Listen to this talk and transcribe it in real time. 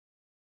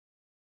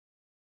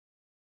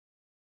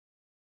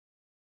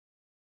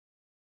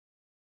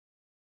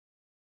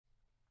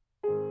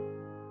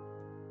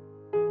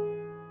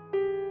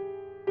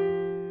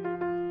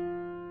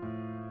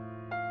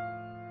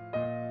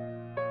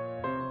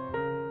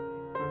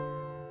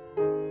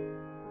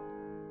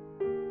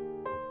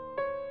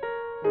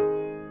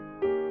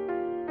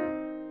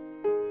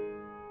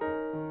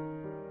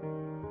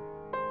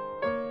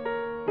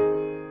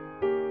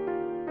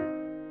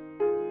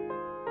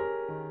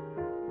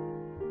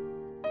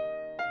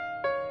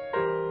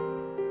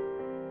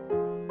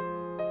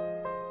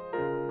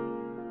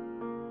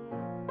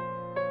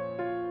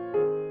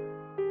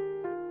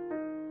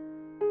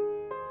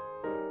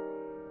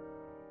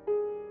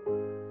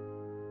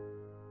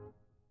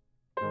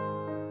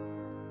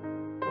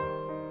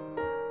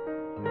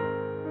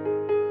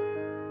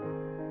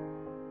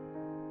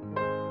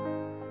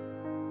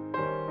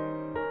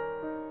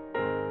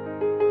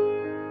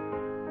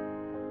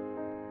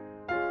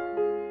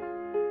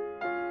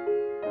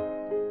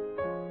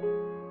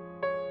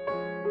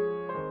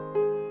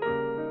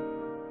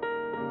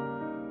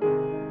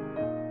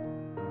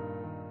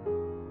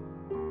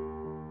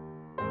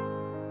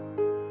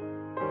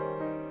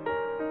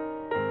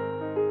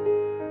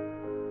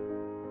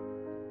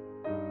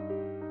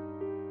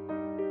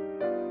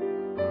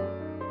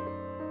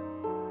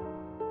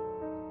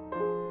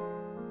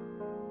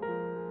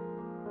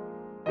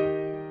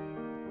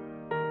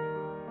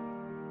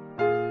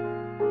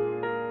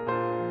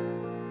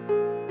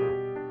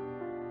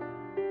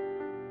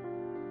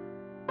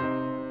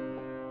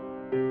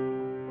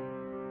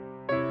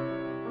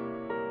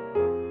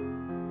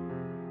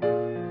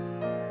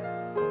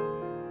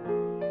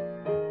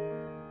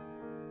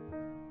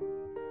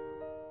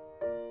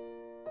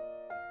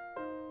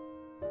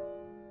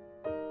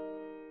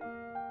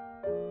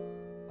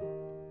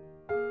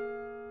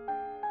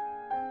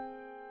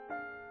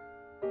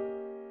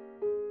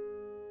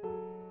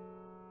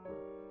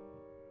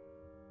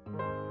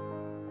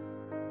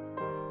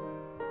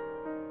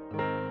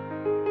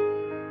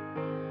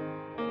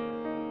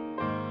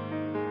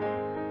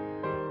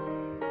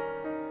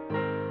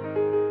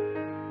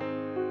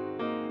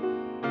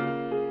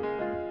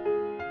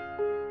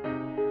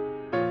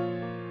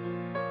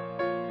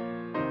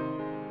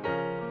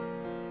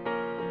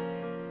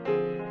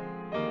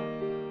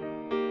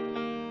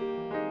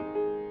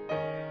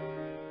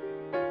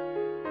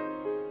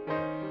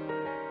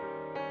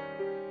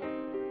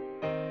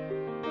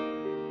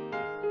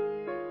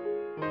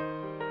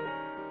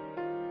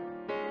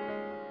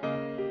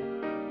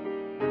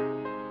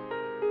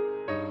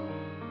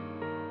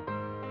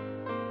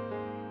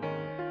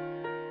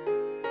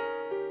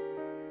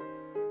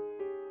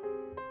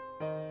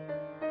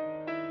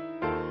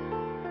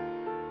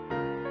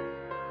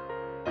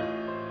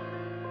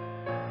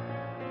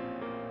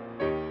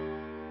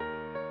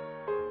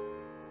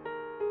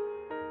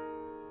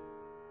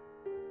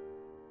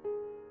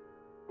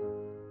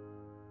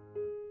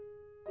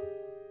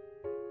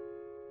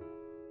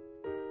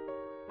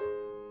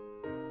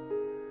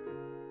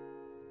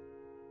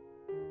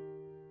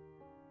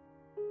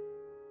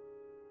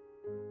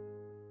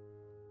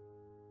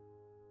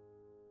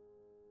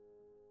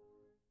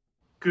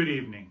Good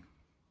evening.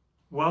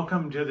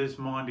 Welcome to this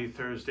Maundy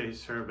Thursday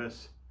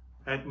service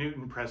at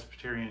Newton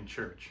Presbyterian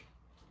Church.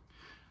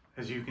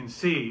 As you can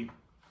see,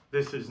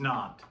 this is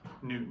not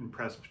Newton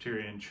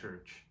Presbyterian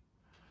Church.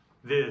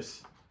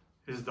 This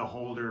is the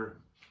Holder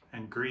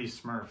and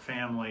Griesmer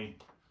family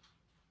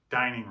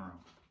dining room.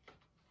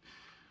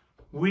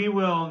 We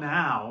will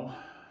now,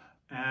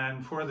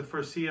 and for the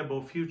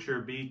foreseeable future,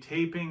 be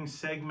taping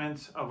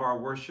segments of our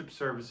worship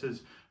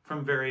services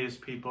from various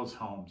people's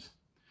homes.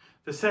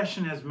 The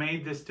session has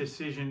made this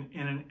decision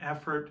in an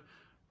effort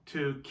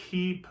to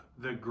keep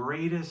the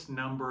greatest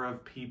number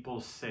of people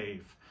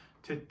safe,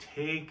 to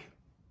take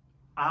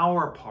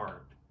our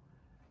part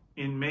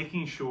in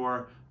making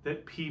sure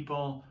that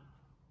people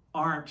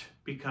aren't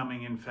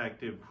becoming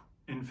infected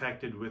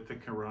with the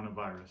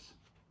coronavirus.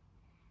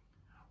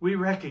 We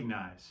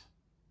recognize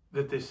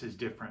that this is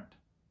different,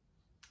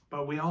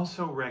 but we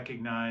also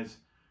recognize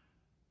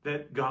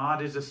that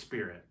God is a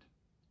spirit,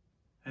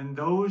 and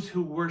those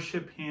who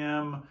worship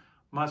him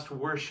must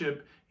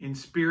worship in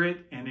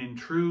spirit and in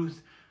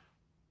truth,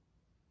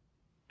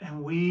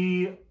 and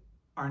we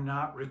are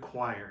not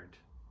required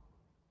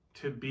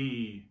to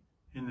be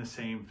in the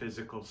same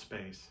physical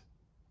space.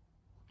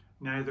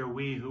 Neither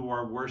we who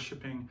are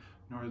worshiping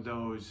nor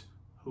those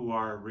who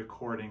are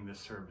recording the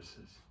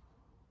services.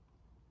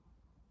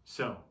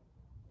 So,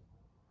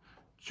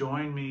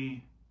 join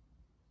me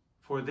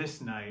for this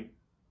night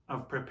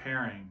of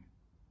preparing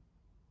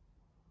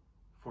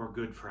for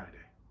Good Friday.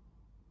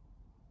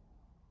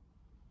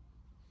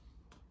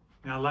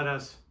 Now let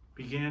us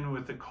begin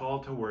with the call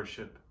to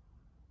worship,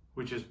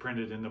 which is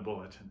printed in the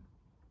bulletin.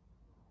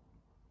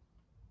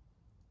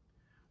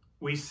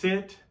 We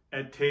sit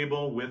at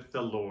table with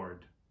the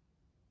Lord.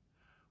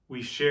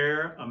 We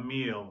share a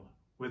meal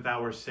with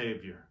our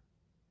Savior.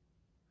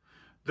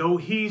 Though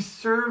he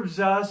serves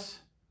us,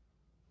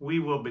 we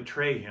will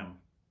betray him.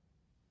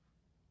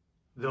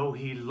 Though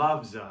he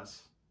loves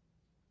us,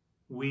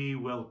 we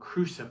will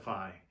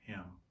crucify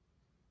him.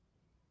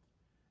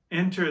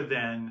 Enter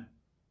then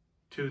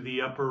to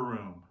the upper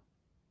room.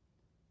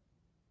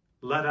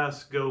 Let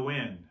us go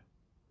in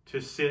to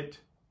sit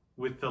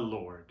with the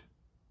Lord.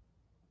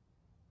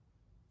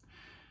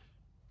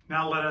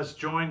 Now let us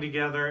join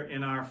together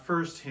in our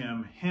first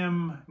hymn,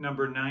 hymn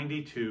number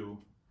 92,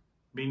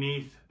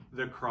 Beneath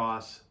the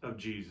Cross of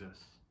Jesus.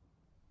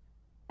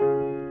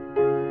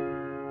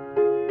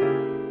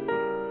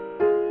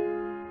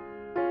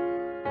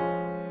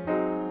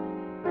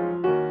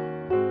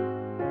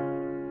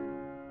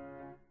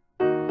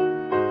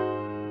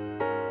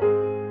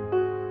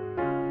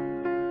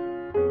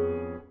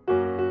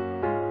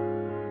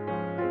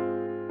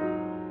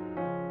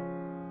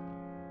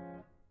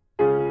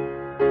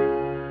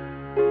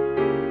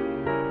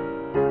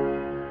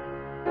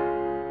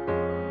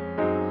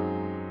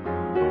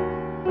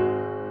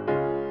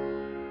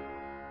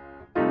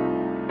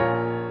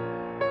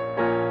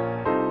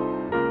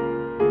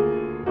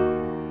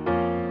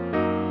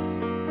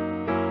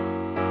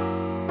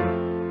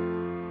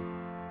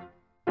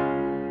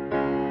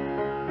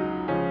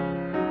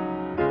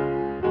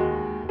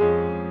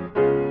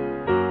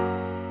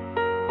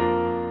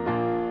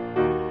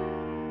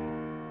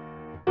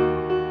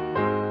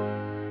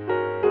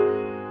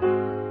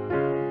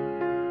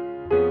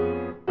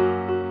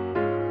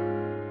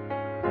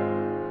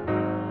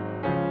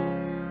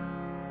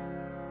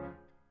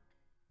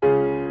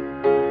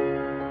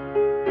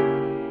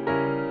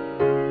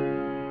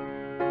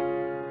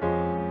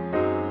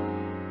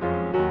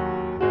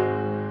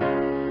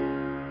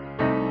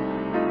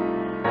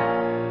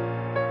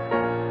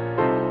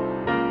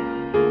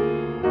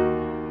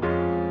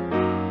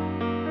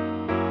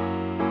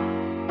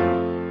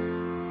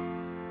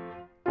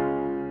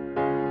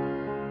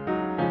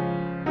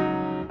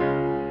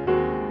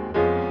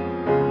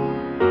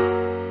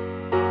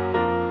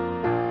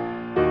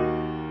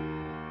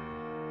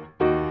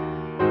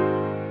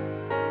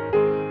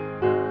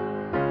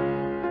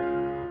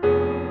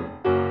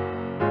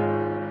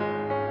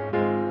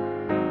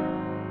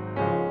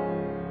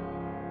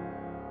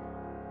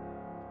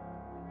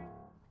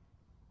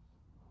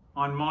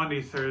 On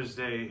Maundy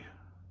Thursday,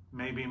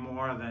 maybe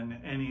more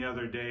than any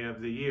other day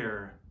of the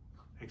year,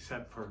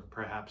 except for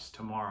perhaps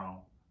tomorrow,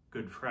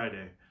 Good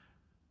Friday,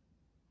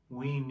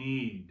 we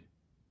need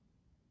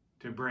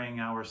to bring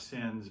our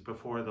sins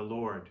before the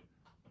Lord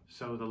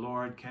so the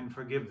Lord can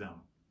forgive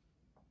them.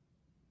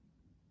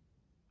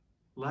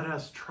 Let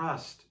us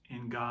trust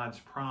in God's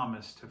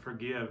promise to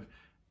forgive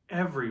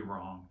every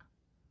wrong,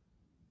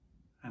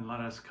 and let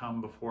us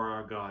come before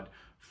our God.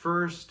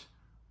 First,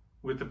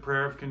 with the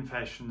prayer of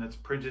confession that's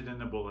printed in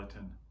the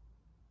bulletin,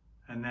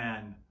 and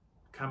then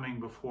coming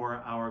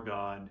before our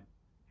God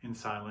in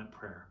silent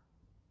prayer.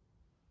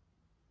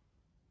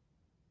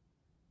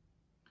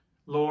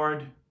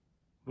 Lord,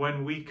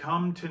 when we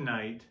come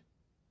tonight,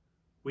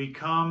 we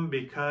come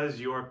because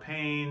your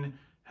pain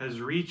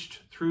has reached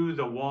through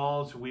the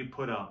walls we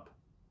put up,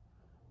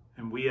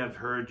 and we have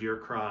heard your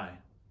cry.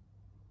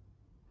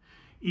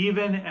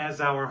 Even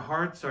as our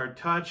hearts are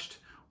touched,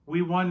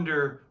 we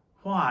wonder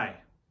why.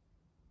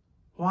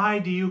 Why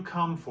do you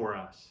come for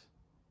us?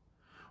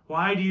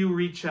 Why do you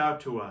reach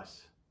out to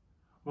us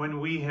when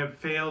we have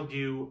failed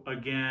you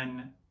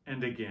again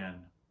and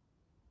again?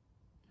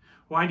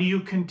 Why do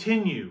you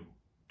continue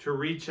to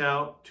reach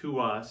out to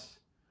us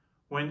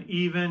when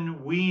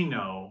even we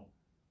know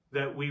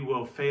that we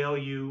will fail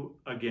you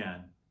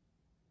again?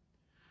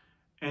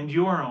 And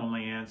your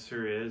only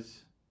answer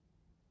is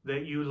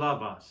that you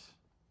love us.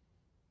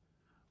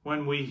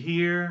 When we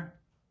hear,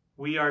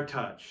 we are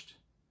touched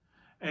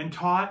and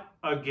taught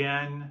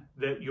again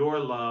that your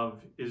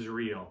love is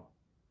real,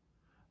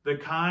 the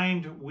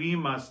kind we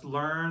must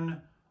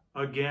learn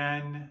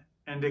again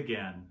and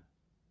again.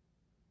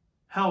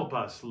 Help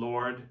us,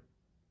 Lord.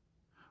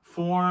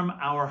 Form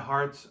our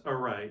hearts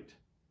aright.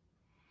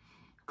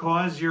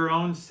 Cause your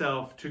own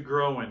self to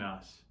grow in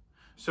us,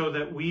 so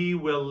that we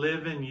will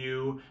live in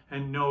you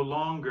and no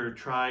longer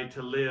try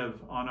to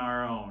live on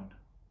our own.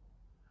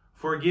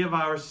 Forgive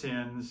our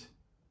sins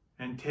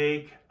and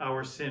take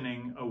our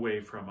sinning away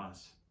from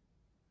us.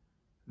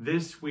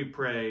 This we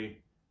pray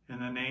in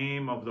the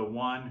name of the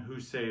one who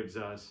saves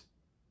us,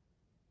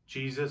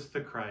 Jesus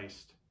the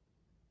Christ.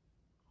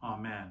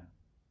 Amen.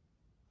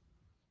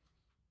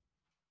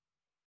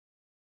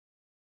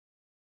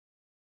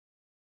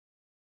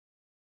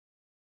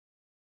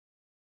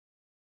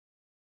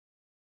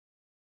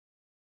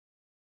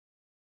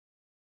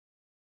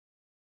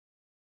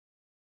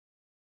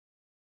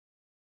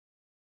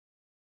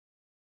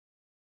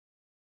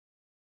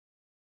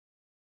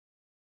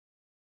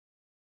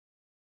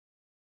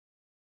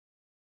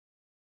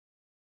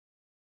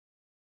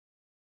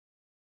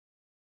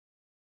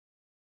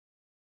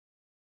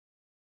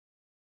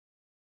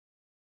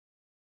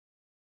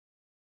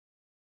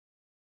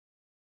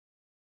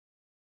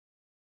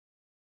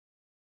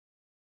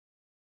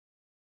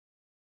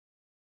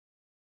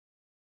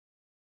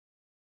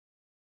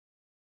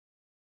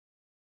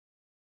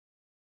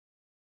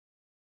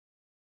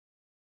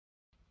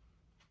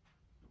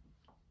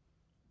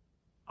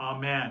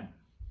 Amen.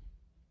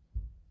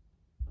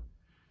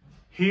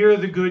 Hear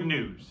the good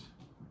news.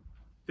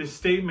 This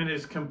statement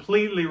is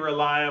completely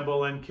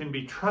reliable and can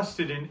be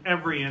trusted in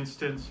every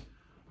instance.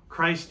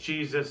 Christ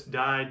Jesus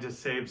died to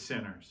save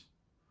sinners.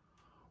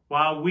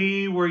 While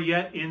we were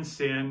yet in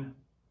sin,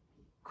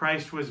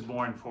 Christ was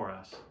born for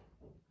us.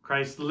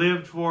 Christ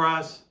lived for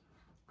us.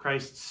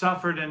 Christ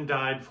suffered and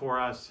died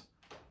for us.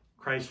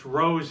 Christ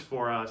rose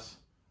for us.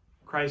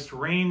 Christ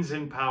reigns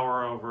in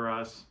power over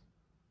us.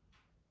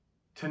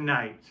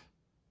 Tonight,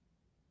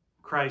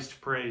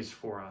 Christ prays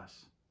for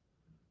us.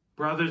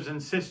 Brothers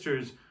and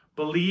sisters,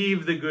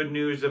 believe the good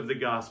news of the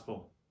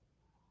gospel.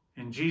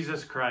 In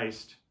Jesus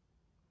Christ,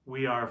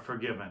 we are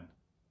forgiven.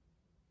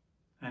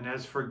 And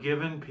as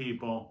forgiven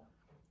people,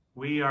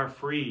 we are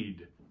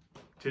freed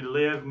to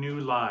live new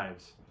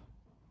lives.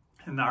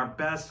 And our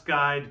best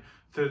guide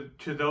to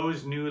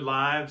those new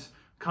lives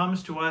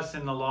comes to us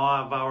in the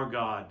law of our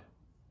God.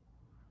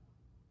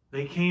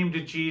 They came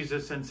to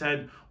Jesus and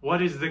said,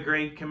 "What is the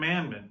great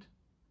commandment?"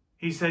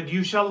 He said,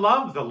 "You shall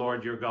love the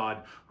Lord your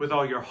God with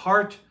all your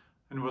heart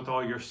and with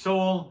all your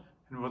soul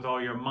and with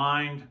all your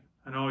mind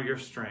and all your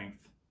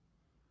strength."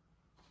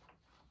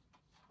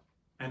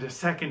 And a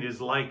second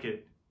is like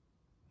it.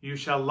 You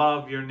shall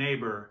love your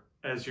neighbor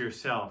as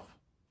yourself.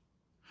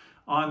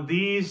 On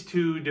these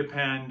two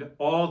depend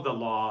all the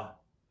law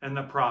and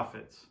the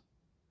prophets.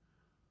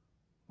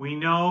 We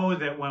know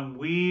that when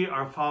we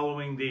are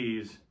following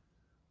these,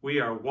 we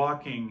are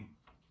walking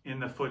in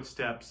the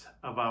footsteps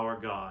of our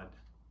God.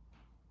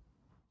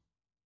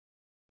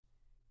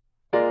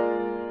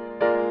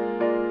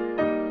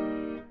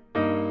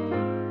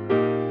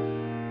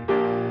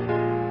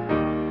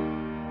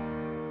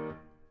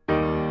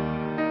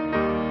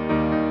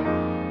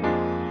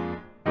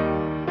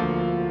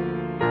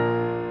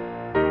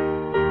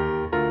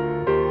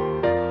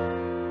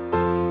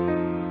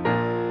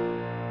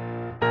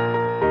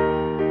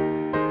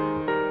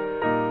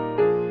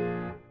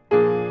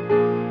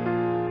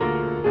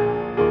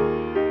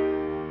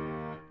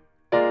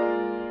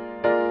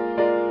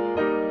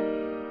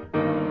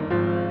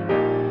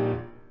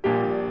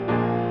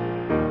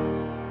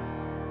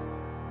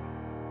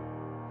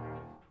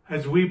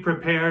 As we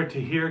prepare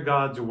to hear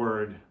God's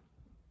word,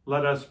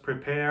 let us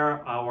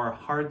prepare our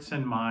hearts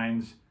and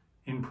minds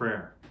in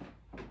prayer.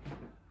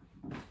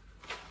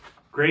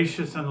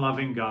 Gracious and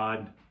loving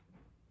God,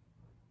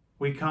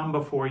 we come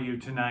before you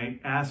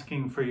tonight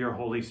asking for your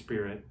Holy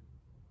Spirit.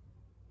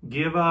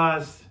 Give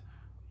us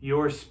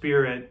your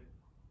Spirit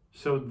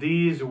so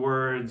these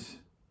words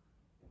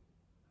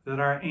that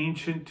are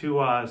ancient to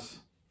us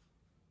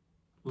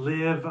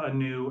live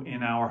anew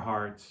in our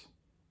hearts.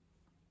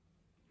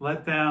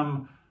 Let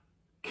them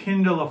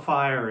kindle a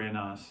fire in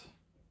us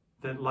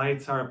that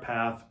lights our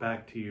path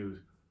back to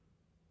you.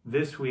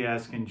 This we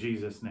ask in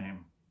Jesus'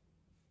 name.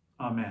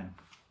 Amen.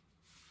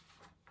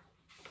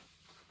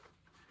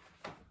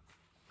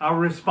 Our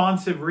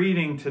responsive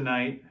reading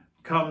tonight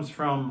comes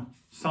from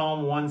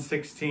Psalm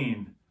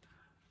 116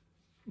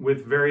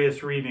 with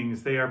various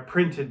readings. They are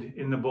printed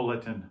in the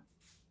bulletin.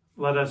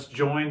 Let us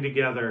join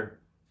together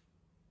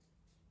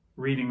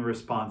reading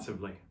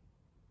responsively.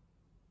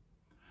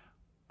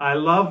 I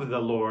love the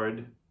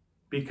Lord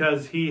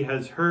because he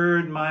has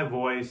heard my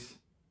voice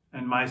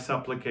and my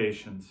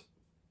supplications.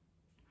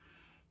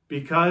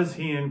 Because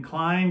he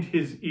inclined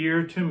his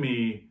ear to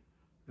me,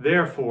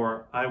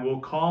 therefore I will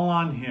call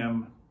on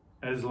him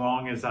as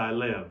long as I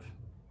live.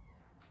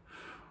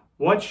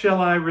 What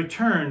shall I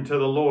return to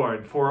the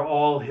Lord for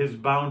all his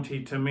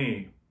bounty to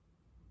me?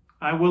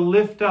 I will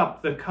lift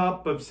up the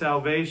cup of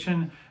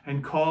salvation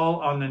and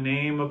call on the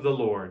name of the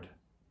Lord.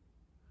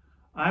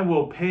 I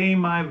will pay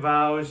my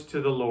vows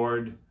to the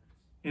Lord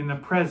in the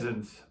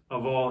presence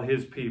of all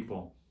his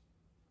people.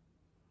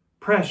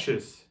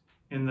 Precious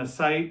in the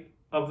sight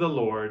of the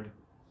Lord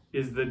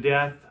is the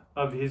death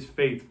of his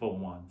faithful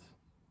ones.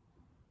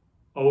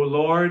 O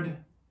Lord,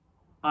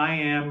 I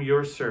am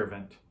your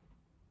servant.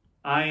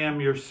 I am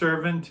your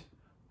servant,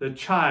 the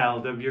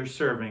child of your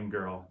serving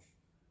girl.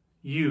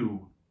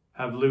 You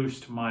have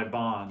loosed my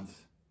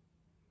bonds.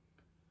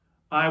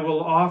 I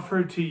will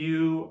offer to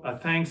you a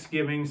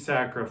thanksgiving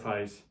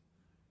sacrifice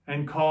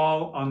and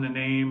call on the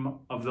name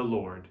of the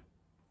Lord.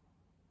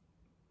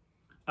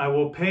 I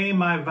will pay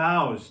my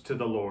vows to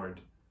the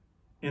Lord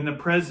in the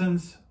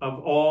presence of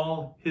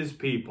all his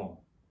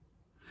people.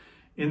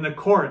 In the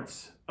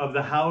courts of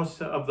the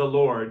house of the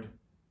Lord,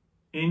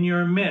 in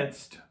your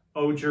midst,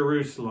 O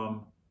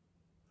Jerusalem,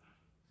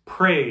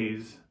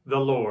 praise the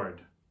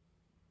Lord.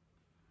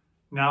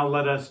 Now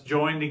let us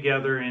join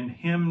together in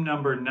hymn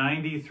number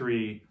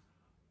 93,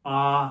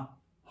 Ah,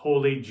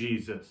 Holy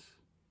Jesus.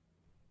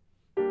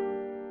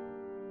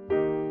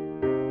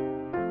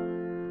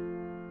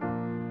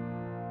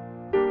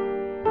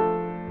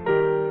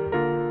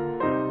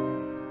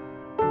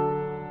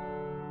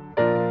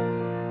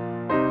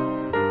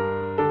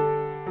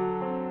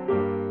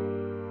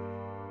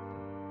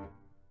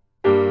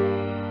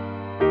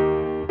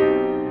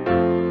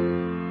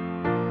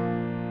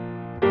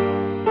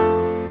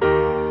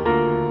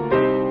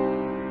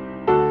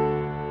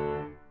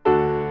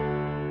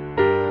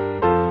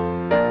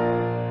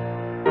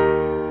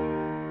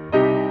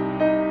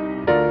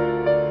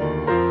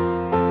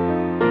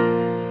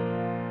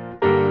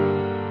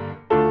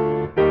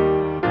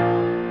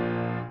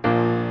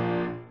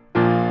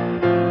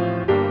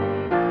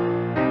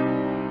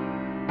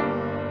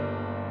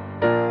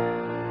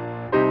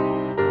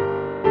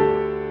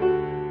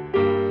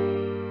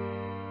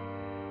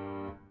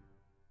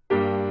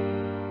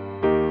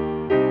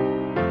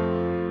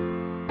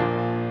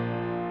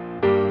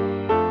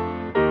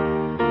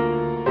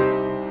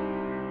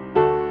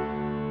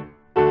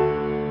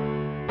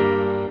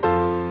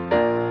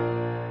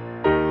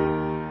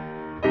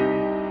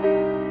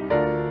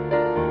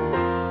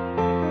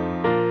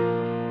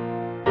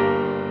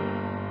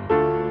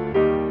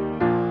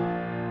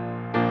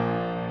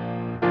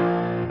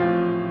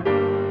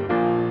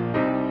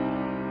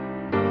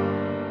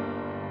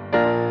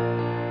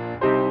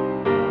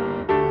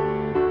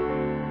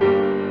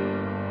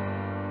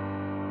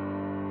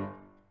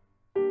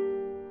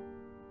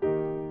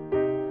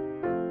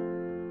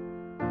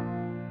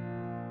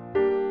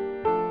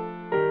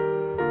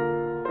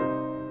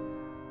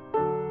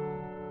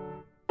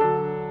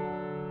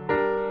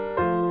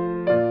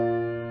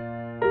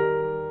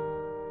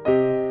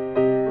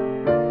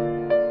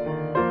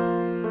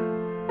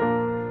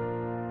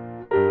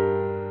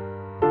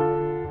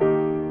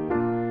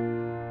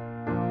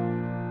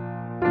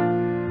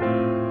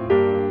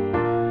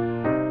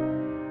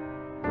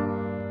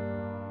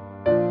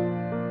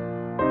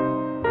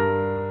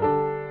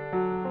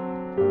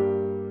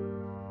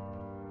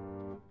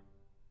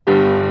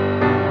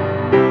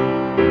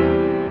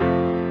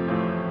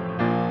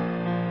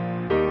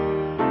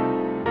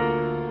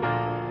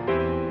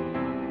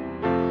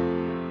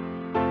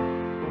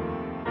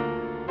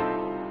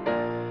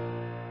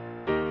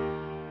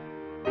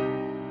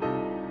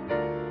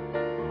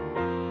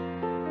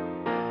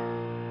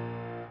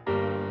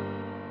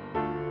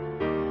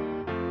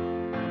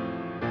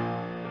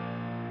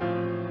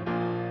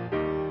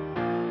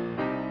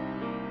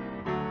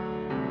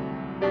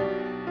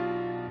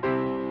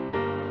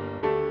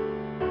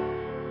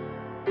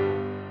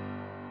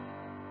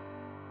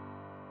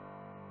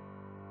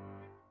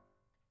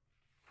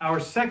 Our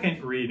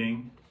second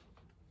reading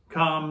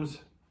comes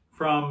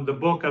from the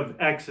book of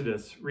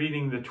Exodus,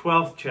 reading the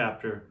 12th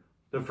chapter,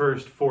 the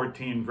first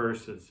 14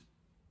 verses.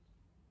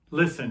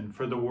 Listen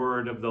for the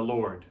word of the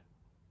Lord.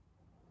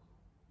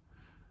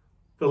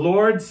 The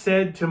Lord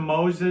said to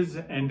Moses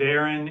and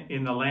Aaron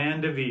in the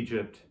land of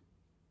Egypt,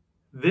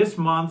 "This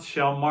month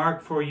shall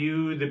mark for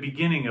you the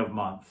beginning of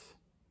months.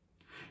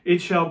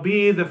 It shall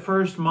be the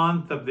first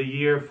month of the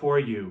year for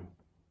you.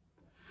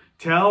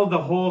 Tell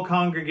the whole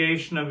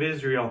congregation of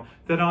Israel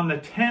that on the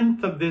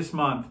 10th of this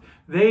month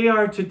they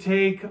are to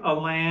take a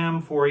lamb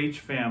for each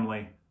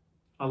family,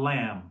 a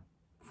lamb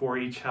for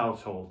each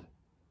household.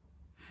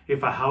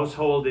 If a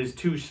household is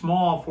too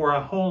small for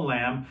a whole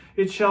lamb,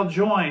 it shall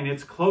join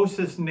its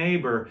closest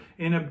neighbor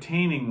in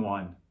obtaining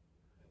one.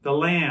 The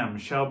lamb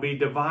shall be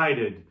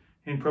divided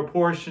in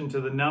proportion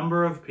to the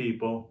number of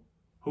people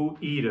who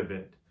eat of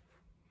it.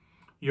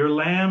 Your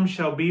lamb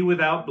shall be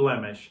without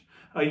blemish,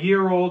 a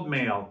year-old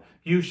male.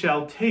 You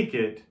shall take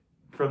it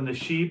from the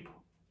sheep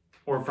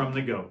or from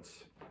the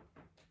goats.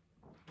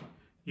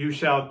 You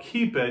shall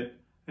keep it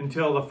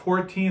until the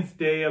 14th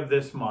day of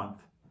this month.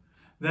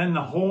 Then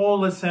the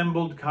whole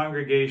assembled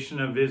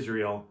congregation of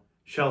Israel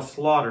shall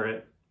slaughter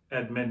it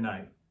at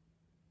midnight.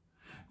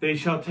 They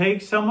shall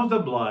take some of the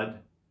blood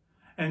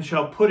and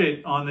shall put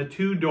it on the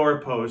 2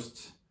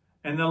 doorposts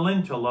and the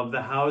lintel of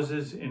the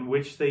houses in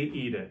which they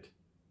eat it.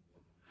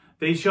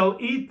 They shall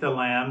eat the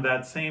lamb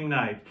that same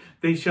night.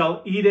 They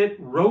shall eat it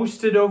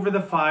roasted over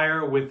the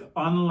fire with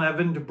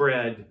unleavened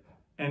bread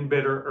and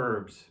bitter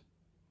herbs.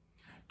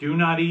 Do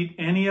not eat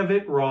any of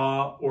it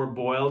raw or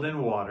boiled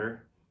in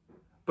water,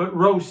 but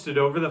roasted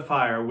over the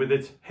fire with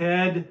its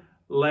head,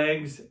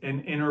 legs,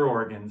 and inner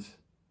organs.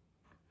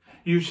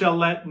 You shall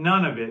let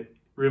none of it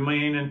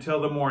remain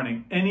until the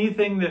morning.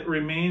 Anything that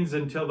remains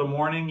until the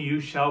morning you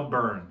shall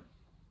burn.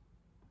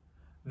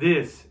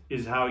 This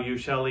is how you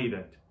shall eat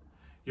it: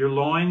 your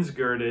loins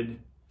girded,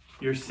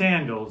 your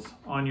sandals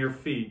on your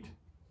feet,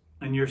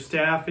 and your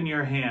staff in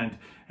your hand,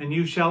 and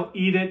you shall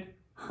eat it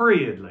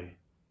hurriedly.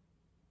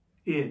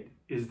 It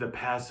is the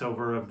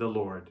Passover of the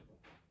Lord.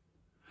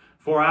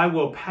 For I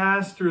will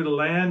pass through the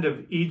land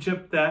of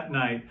Egypt that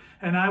night,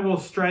 and I will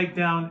strike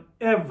down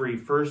every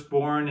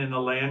firstborn in the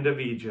land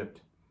of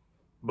Egypt,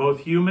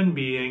 both human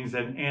beings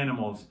and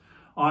animals.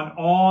 On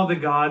all the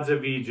gods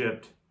of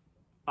Egypt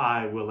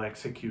I will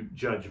execute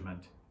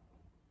judgment.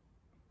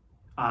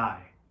 I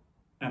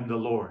am the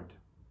Lord.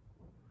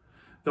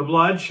 The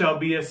blood shall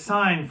be a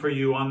sign for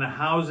you on the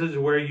houses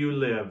where you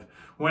live.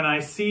 When I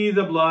see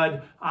the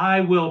blood,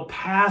 I will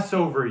pass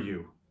over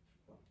you,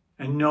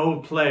 and no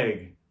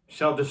plague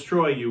shall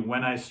destroy you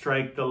when I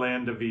strike the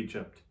land of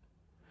Egypt.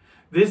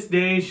 This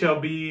day shall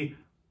be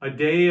a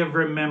day of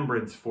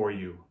remembrance for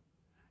you.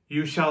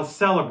 You shall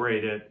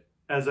celebrate it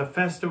as a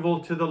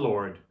festival to the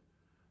Lord.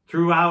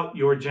 Throughout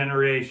your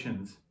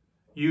generations,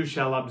 you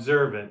shall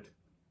observe it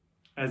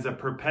as a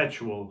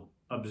perpetual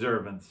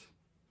observance.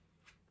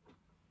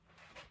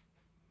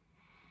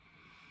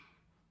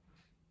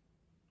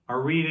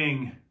 Our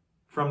reading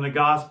from the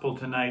Gospel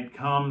tonight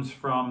comes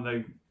from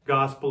the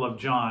Gospel of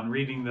John,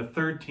 reading the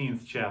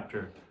 13th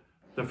chapter,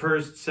 the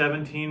first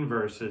 17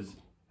 verses,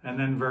 and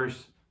then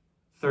verse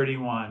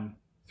 31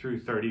 through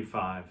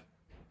 35.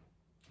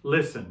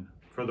 Listen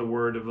for the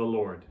word of the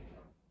Lord.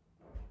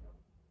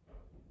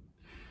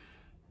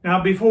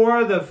 Now,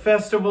 before the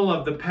festival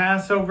of the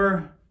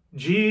Passover,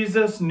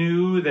 Jesus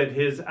knew that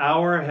his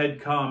hour had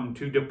come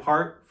to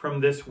depart from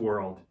this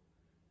world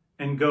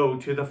and go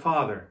to the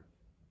Father.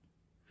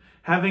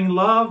 Having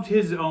loved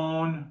his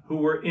own who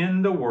were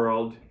in the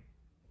world,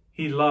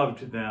 he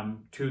loved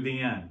them to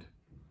the end.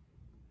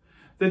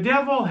 The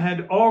devil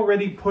had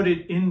already put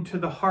it into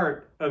the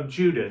heart of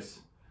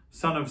Judas,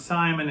 son of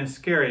Simon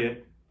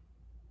Iscariot,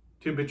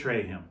 to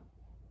betray him.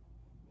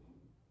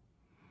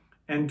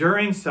 And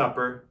during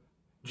supper,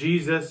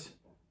 Jesus,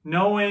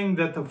 knowing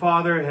that the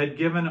Father had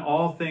given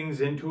all things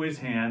into his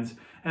hands,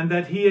 and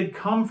that he had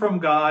come from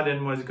God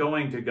and was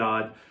going to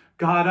God,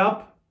 got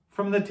up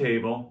from the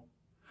table,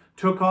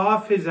 took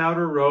off his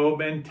outer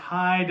robe, and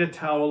tied a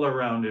towel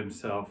around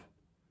himself.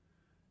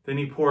 Then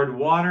he poured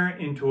water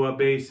into a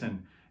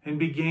basin and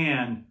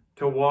began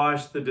to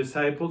wash the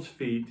disciples'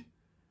 feet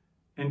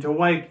and to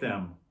wipe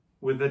them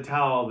with the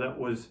towel that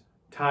was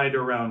tied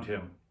around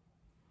him.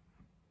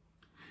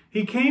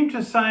 He came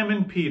to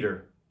Simon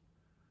Peter,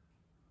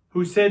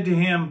 who said to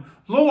him,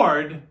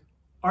 "Lord,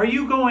 are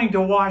you going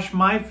to wash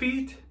my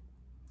feet?"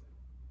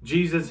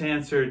 Jesus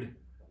answered,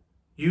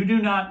 "You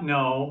do not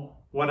know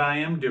what I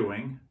am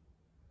doing,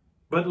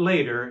 but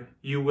later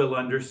you will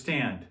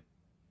understand."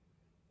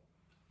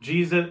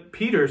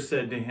 Peter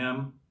said to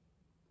him,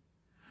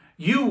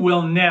 "You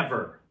will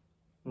never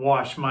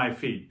wash my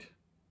feet."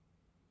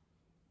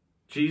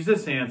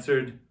 Jesus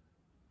answered,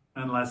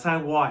 "Unless I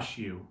wash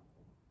you,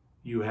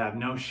 you have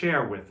no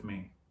share with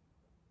me."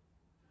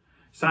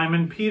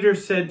 Simon Peter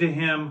said to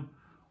him,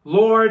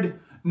 "Lord,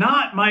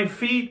 not my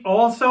feet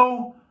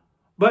also,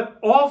 but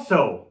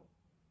also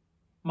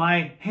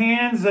my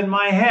hands and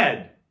my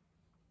head."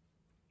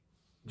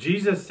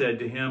 Jesus said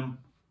to him,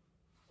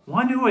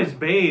 "One who is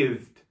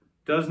bathed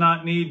does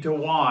not need to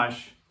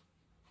wash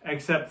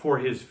except for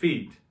his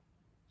feet,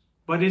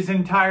 but is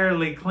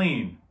entirely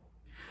clean.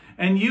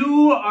 And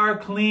you are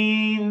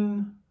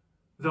clean,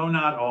 though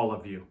not all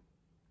of you."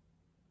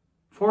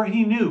 For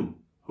he knew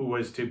who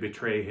was to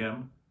betray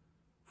him.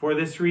 For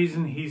this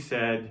reason he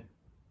said,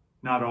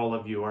 "Not all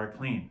of you are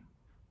clean."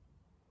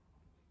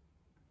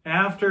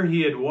 After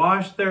he had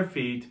washed their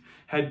feet,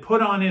 had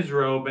put on his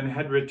robe, and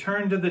had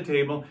returned to the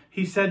table,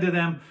 he said to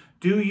them,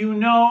 "Do you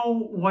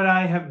know what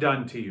I have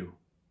done to you?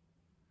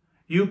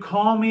 You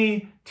call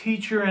me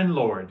teacher and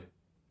Lord,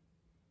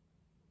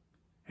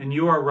 and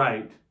you are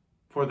right,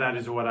 for that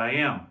is what I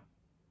am.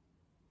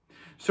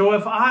 So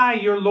if I,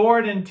 your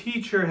Lord and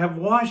teacher, have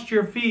washed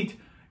your feet,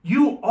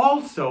 you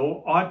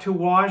also ought to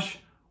wash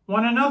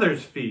one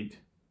another's feet.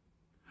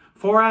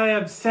 For I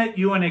have set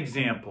you an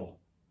example,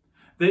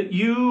 that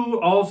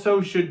you also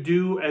should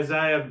do as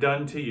I have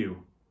done to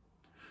you.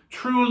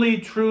 Truly,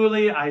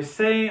 truly, I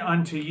say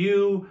unto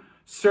you,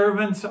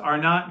 servants are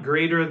not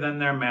greater than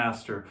their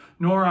master,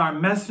 nor are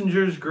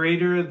messengers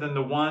greater than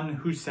the one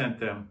who sent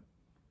them.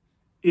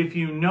 If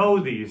you know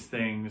these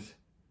things,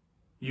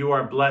 you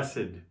are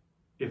blessed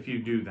if you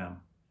do them."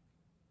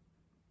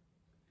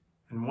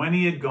 And when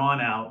he had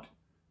gone out,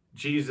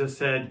 Jesus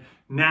said,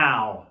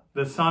 "Now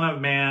the Son of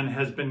Man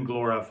has been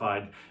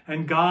glorified,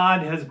 and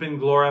God has been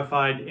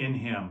glorified in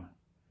him.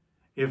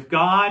 If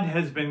God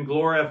has been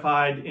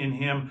glorified in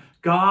him,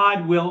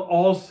 God will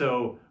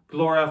also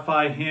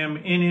glorify him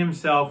in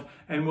himself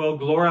and will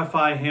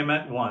glorify him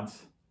at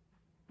once.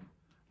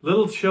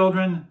 Little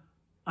children,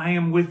 I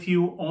am with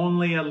you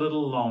only a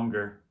little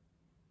longer.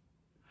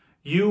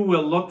 You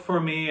will look for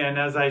me, and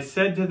as I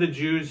said to the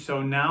Jews,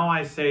 so now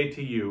I say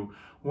to you,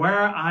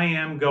 where I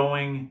am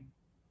going,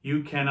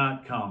 you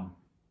cannot come.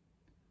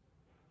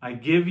 I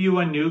give you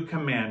a new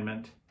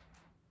commandment,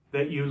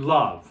 that you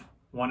love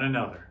one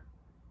another.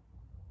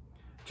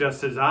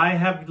 Just as I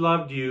have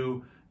loved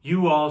you,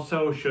 you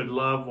also should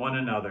love one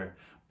another.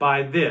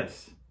 By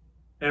this,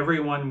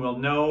 everyone will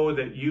know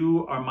that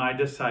you are my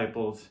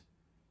disciples,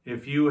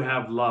 if you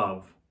have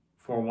love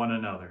for one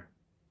another.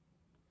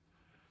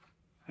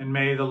 And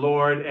may the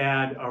Lord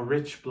add a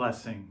rich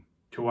blessing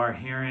to our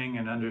hearing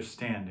and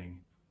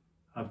understanding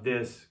of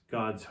this,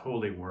 God's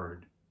holy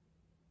word.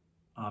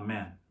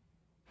 Amen.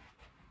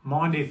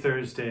 Maundy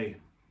Thursday.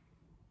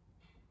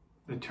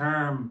 The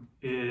term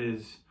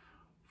is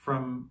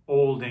from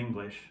Old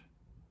English.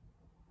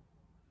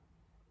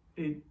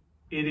 It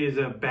is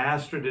a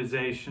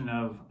bastardization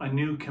of a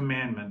new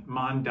commandment,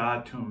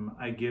 mandatum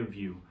I give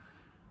you.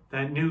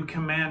 That new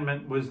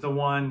commandment was the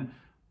one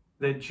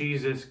that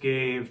Jesus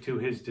gave to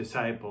his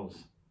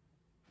disciples,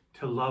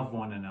 to love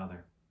one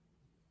another.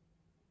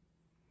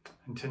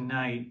 And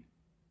tonight,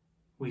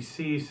 we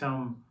see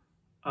some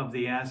of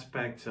the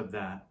aspects of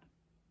that.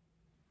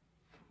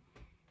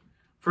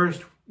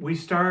 First, we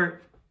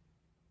start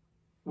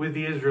with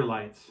the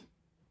Israelites.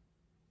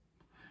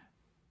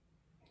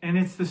 And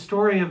it's the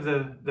story of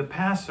the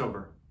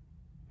Passover.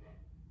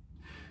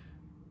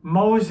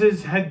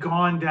 Moses had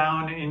gone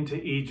down into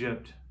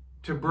Egypt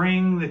to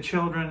bring the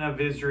children of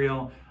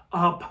Israel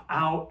up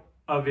out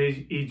of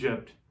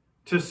Egypt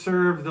to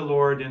serve the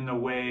Lord in the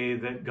way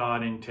that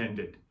God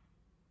intended.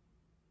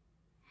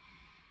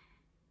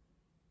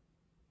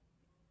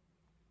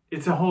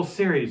 It's a whole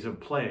series of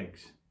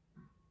plagues.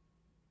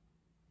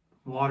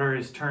 Water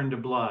is turned to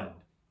blood,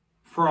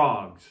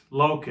 frogs,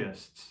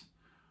 locusts,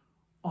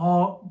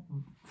 all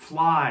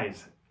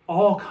flies,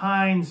 all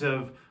kinds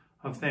of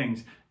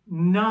things.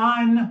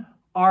 None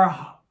are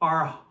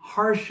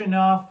harsh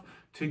enough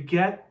to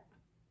get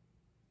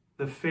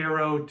the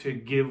Pharaoh to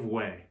give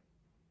way.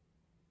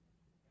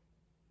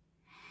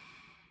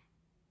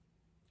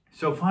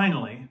 So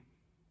finally,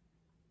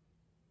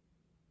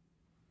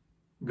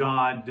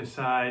 God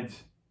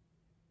decides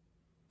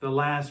the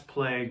last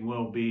plague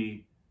will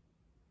be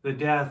the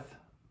death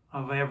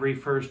of every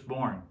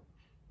firstborn,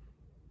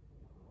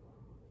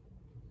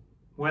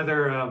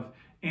 whether of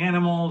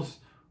animals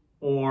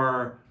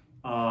or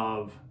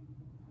of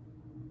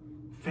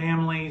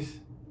families,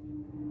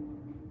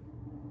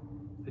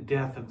 the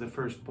death of the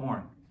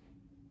firstborn.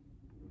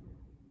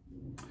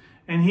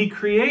 And he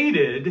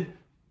created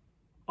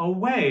a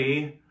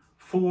way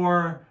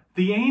for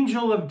the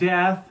angel of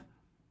death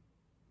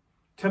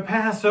to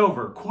pass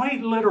over,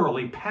 quite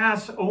literally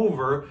pass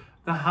over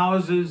the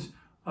houses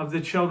of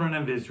the children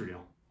of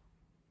Israel.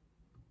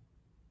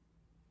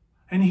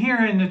 And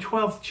here in the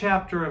 12th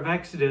chapter of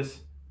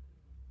Exodus,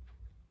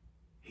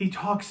 he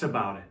talks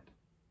about it.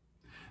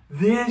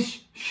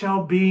 This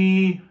shall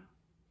be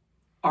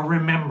a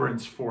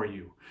remembrance for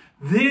you.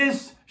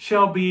 This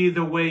shall be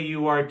the way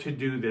you are to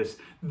do this.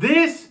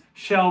 This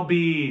shall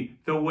be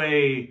the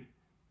way,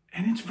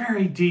 and it's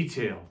very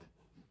detailed.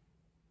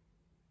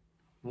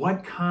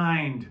 What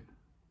kind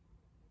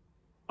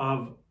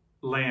of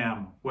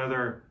lamb,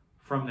 whether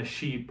from the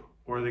sheep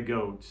or the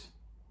goats?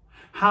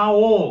 How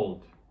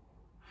old?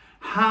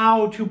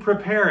 How to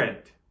prepare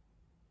it?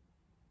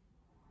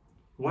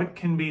 What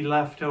can be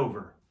left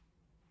over?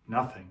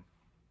 Nothing.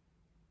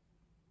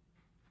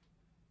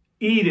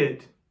 Eat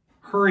it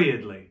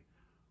hurriedly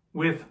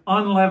with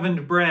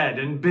unleavened bread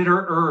and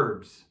bitter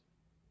herbs.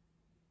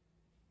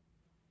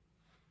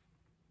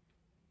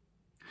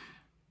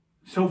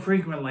 So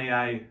frequently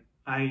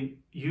I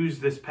use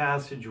this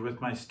passage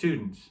with my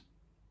students,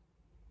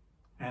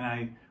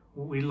 and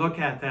we look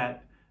at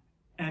that,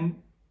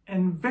 and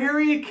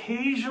very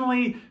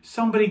occasionally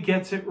somebody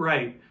gets it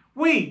right.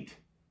 Wait,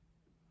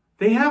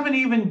 they haven't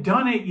even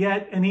done it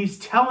yet, and he's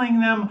telling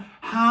them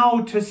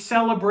how to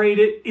celebrate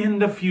it in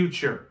the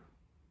future.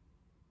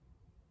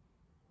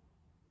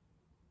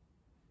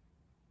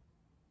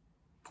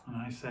 And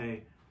I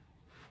say,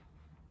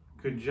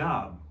 good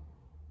job.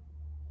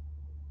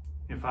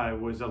 If I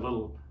was a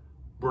little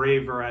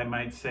braver, I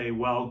might say,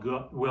 well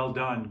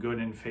done, good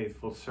and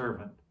faithful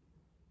servant.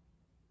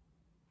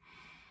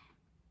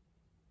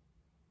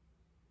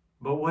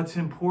 But what's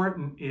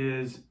important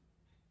is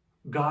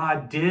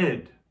God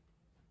did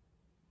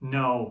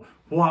know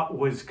what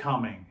was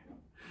coming,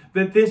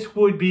 that this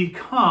would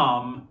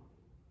become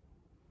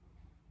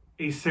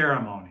a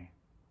ceremony,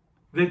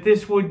 that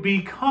this would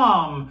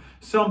become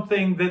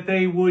something that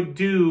they would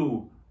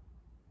do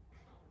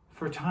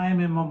for time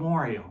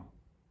immemorial.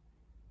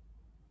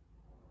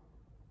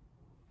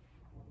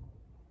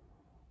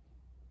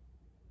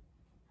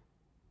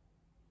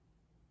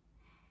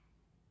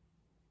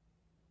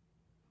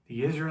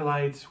 The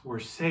Israelites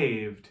were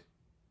saved,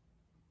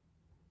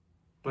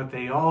 but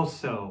they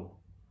also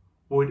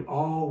would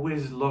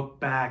always look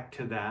back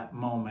to that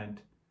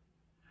moment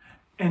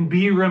and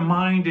be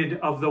reminded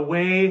of the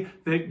way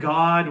that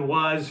God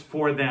was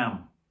for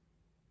them.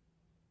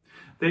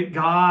 That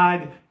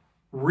God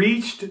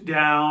reached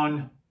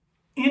down,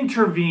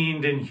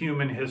 intervened in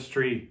human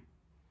history,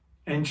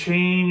 and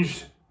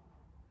changed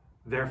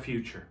their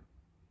future.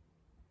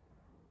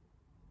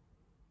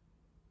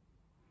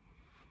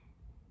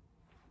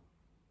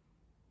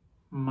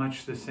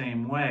 Much the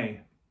same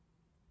way,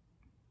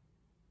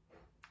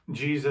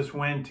 Jesus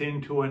went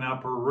into an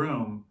upper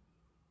room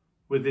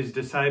with his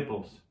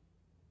disciples.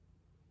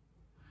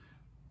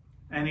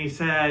 And he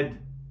said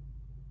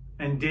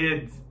and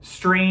did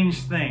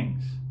strange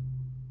things.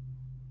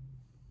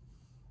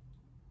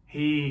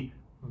 He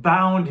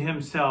bound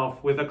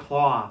himself with a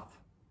cloth.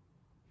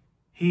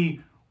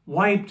 He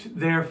wiped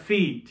their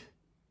feet.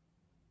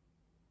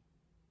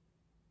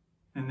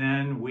 And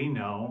then we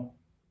know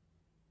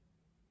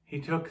he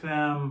took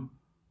them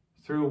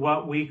through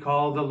what we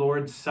call the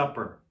Lord's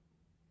Supper,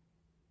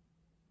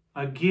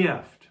 a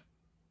gift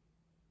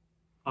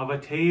of a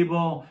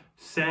table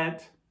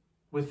set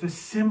with the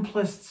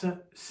simplest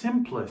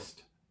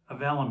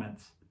of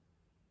elements: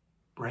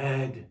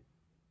 bread,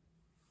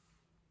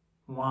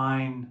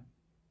 wine,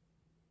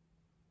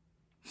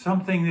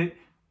 something that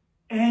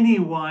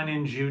anyone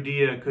in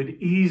Judea could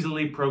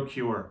easily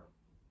procure.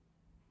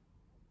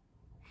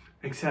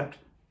 Except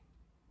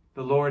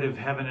the Lord of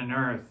heaven and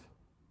earth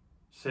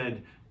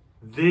said,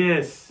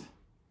 "This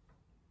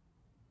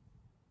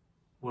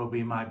will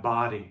be my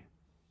body.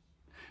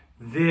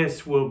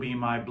 This will be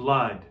my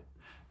blood.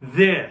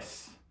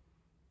 This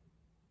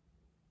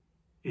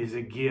is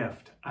a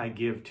gift I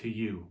give to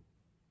you."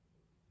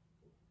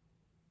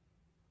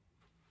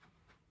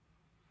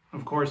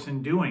 Of course,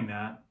 in doing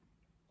that,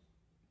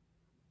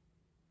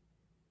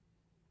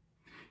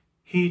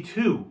 he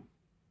too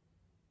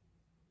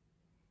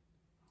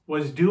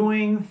was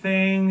doing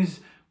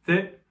things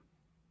that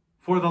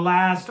for the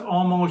last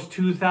almost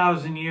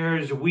 2,000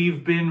 years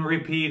we've been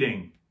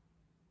repeating.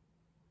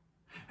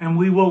 And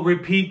we will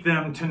repeat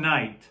them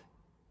tonight.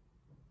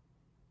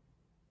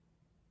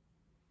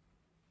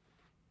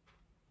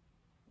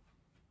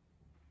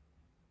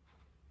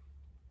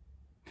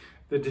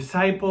 The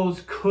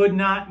disciples could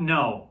not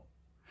know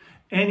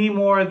any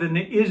more than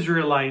the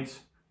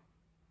Israelites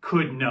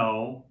could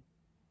know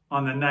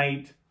on the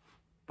night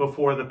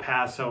before the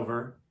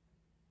Passover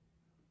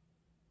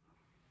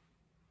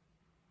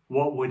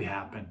what would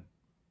happen.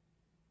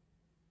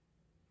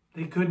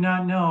 They could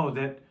not know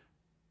that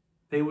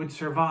they would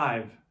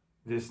survive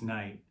this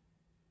night.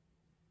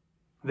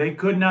 They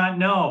could not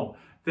know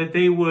that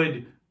they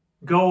would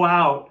go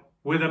out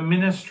with a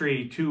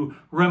ministry to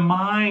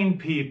remind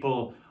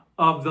people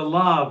of the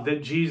love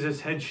that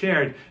Jesus had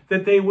shared,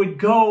 that they would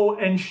go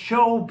and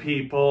show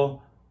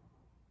people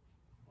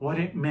what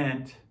it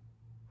meant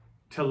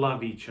to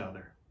love each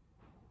other.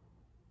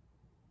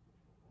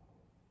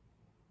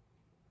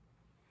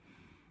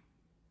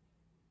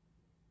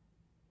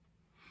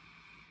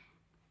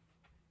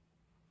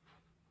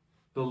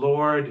 The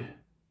Lord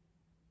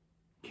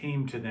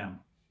came to them,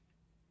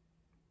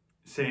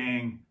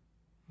 saying,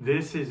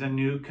 "This is a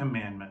new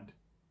commandment.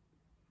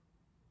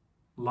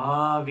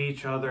 Love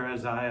each other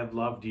as I have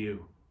loved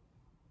you."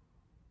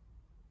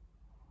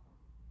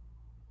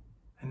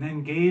 And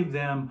then gave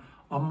them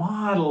a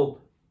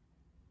model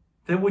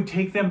that would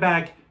take them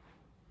back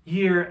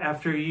year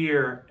after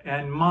year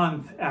and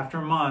month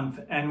after month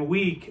and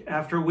week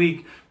after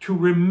week to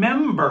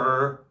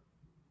remember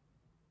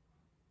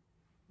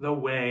the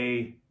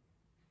way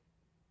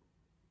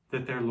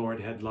that their Lord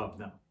had loved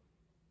them.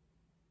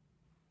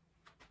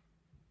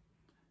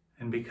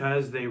 And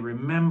because they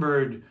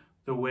remembered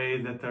the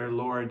way that their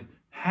Lord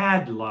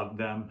had loved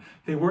them,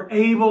 they were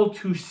able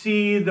to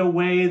see the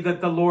way that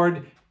the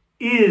Lord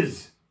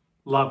is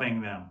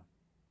loving them.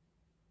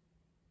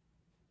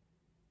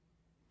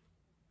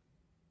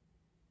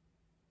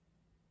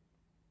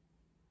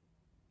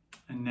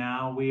 And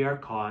now we are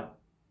caught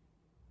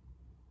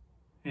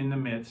in the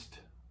midst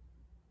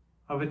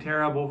of a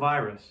terrible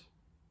virus.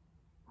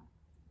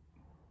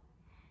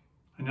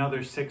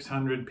 Another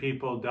 600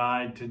 people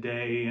died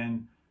today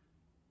in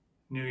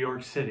New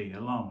York City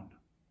alone.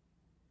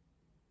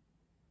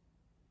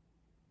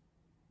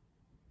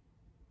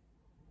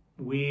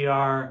 We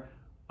are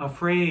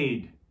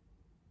afraid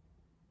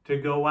to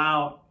go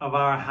out of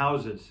our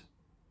houses.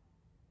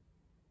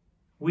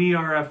 We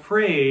are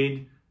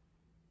afraid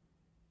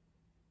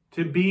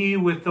to be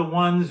with the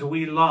ones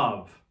we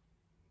love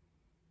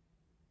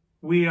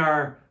we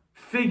are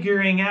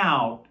figuring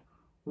out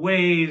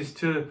ways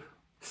to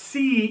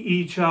see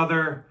each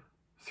other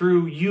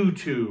through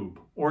YouTube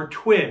or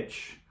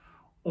Twitch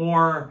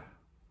or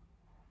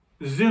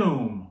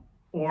Zoom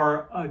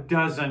or a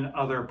dozen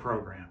other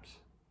programs.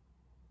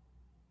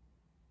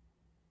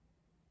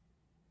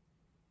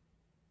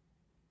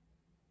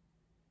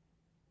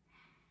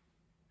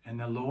 And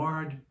the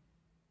Lord,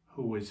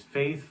 who was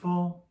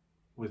faithful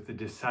with the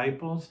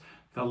disciples,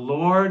 the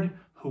Lord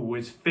who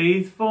was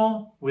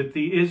faithful with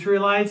the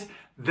Israelites,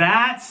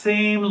 that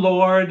same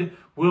Lord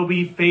will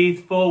be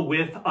faithful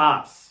with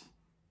us.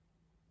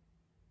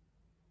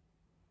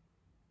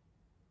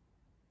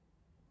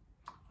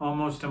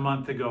 Almost a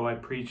month ago, I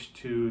preached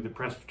to the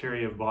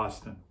Presbyterian of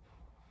Boston.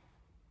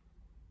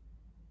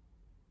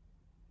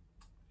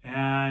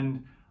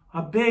 And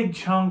a big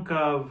chunk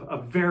of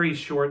a very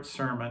short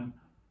sermon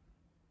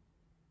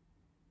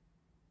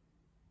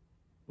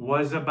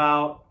was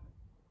about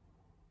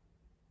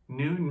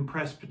Newton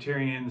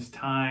Presbyterian's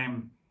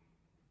time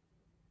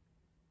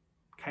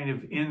kind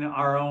of in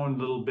our own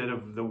little bit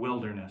of the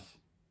wilderness.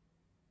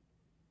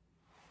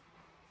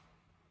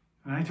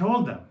 And I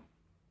told them,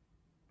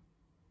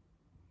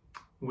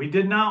 we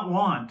did not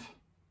want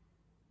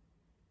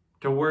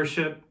to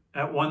worship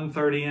at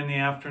 1:30 in the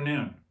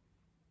afternoon.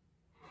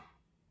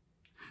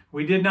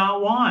 We did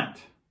not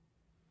want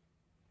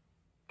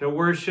to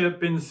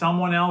worship in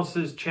someone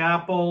else's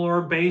chapel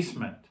or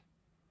basement.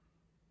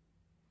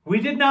 We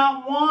did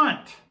not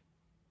want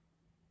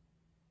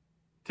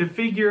to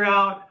figure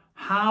out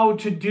how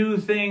to do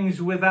things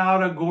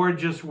without a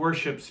gorgeous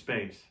worship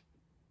space.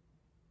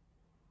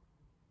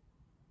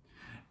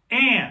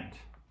 And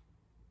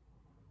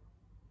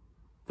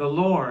the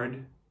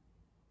Lord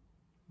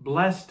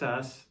blessed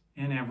us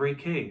in every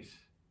case.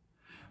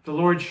 The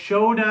Lord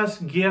showed us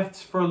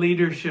gifts for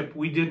leadership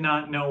we did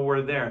not know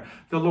were there.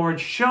 The Lord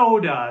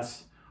showed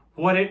us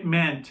what it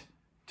meant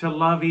to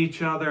love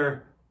each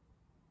other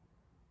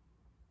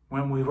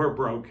when we were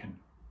broken.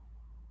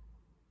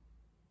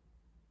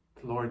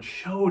 The Lord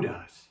showed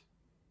us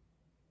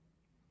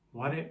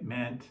what it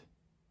meant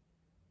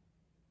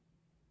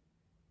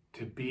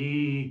to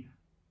be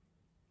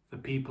the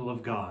people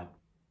of God,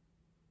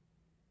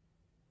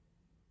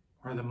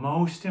 where the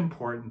most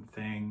important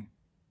thing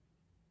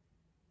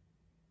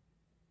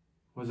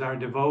was our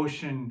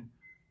devotion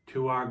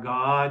to our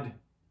God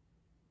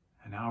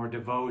and our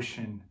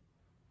devotion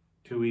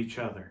to each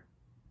other.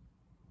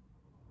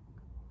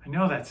 I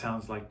know that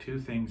sounds like two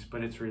things,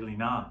 but it's really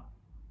not.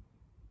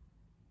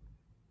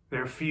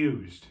 They're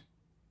fused.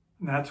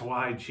 And that's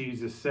why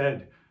Jesus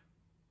said,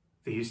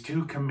 these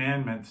two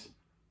commandments,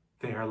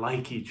 they are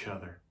like each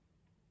other.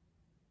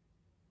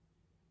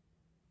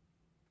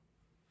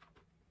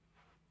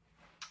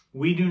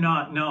 We do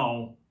not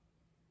know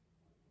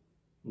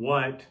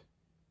what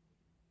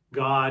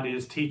God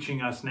is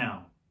teaching us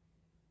now.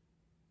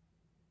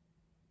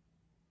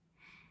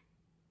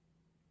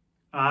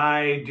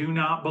 I do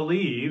not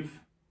believe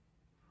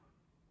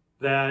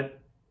that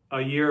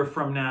a year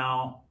from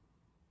now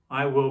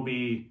I will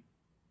be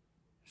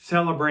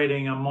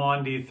celebrating a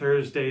Maundy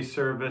Thursday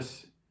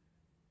service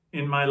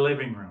in my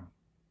living room.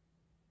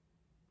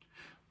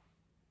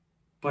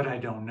 But I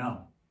don't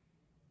know.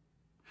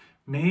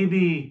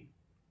 Maybe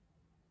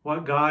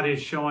what God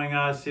is showing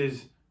us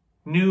is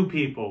new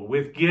people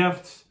with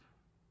gifts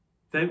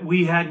that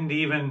we hadn't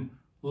even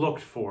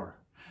looked for.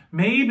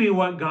 Maybe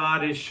what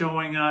God is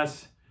showing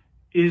us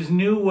is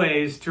new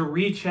ways to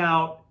reach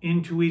out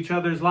into each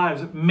other's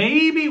lives.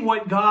 Maybe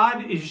what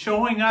God is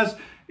showing us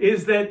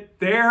is that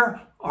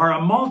there are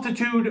a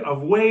multitude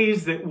of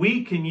ways that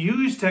we can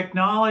use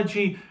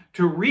technology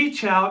to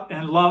reach out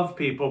and love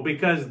people,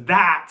 because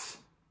that's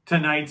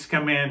tonight's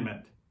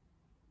commandment.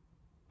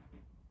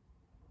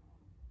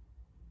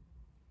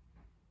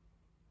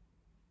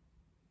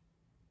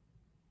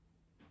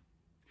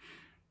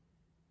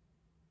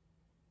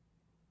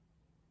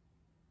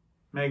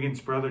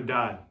 Megan's brother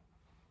died.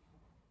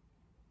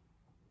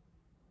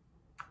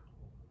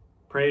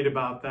 Prayed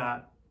about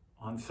that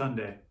on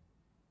Sunday.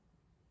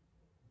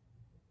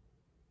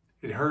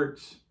 It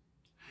hurts.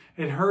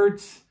 It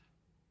hurts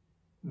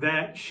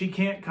that she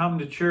can't come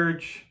to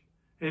church.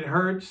 It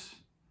hurts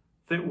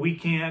that we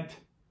can't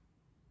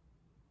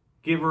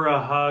give her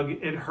a hug.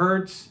 It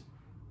hurts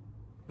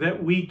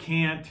that we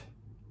can't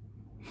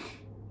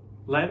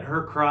let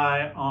her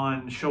cry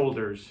on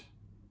shoulders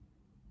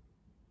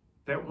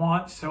that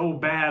want so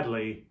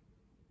badly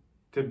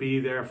to be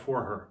there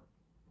for her.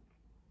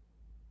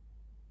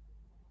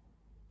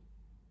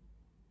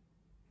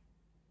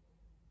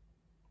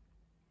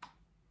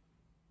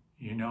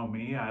 You know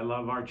me, I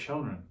love our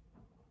children.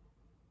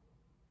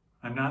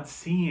 I'm not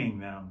seeing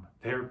them.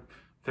 They're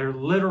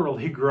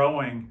literally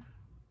growing,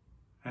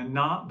 and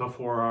not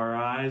before our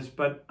eyes,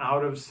 but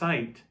out of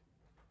sight.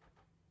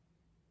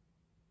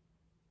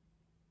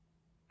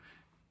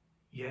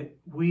 Yet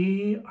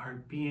we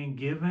are being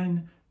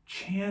given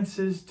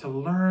chances to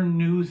learn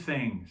new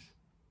things.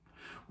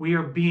 We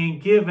are being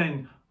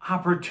given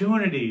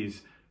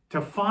opportunities to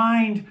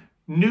find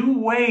new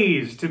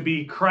ways to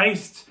be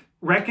Christ's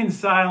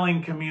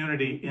reconciling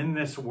community in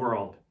this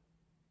world.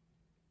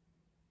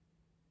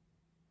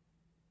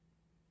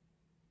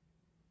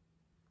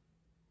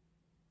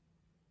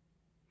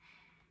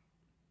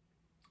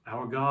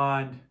 Our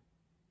God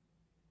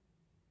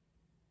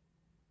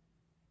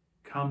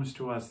comes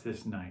to us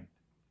this night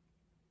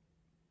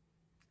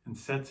and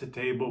sets a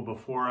table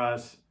before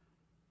us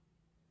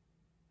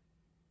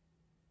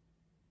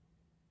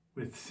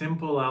with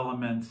simple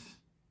elements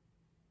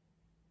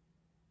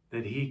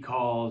that he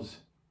calls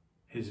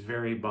his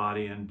very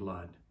body and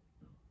blood.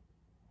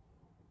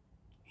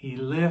 He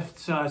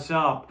lifts us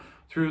up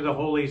through the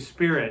Holy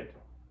Spirit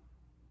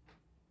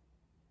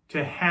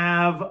to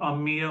have a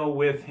meal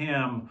with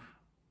him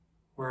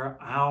where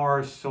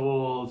our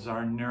souls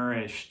are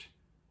nourished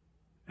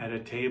at a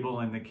table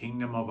in the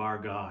kingdom of our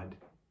God.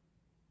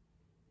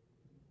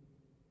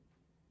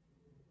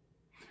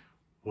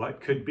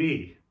 What could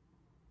be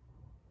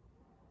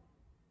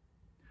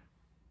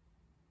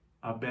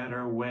a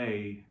better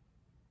way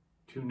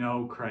to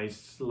know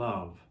Christ's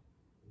love?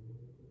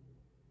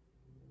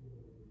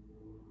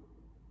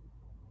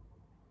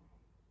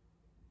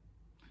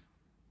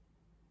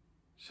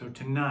 So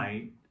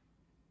tonight,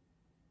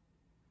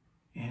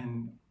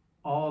 in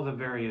all the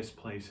various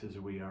places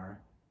we are,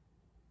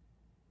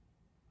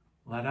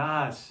 let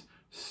us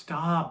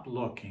stop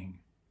looking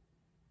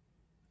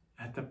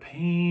at the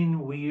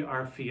pain we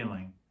are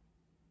feeling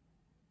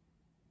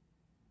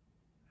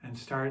and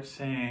start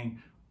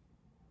saying,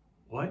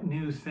 what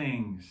new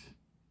things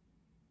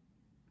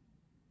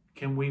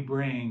can we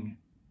bring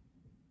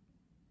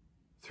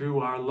through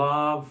our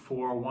love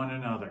for one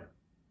another?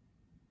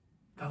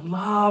 The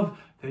love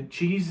that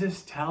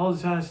Jesus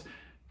tells us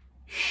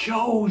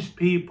shows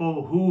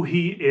people who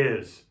he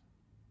is.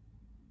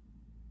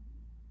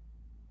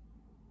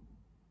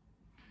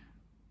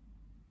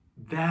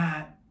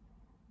 That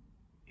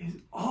is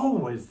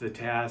always the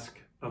task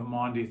of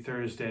Maundy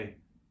Thursday.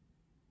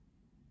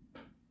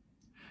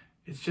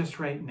 It's just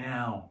right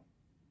now,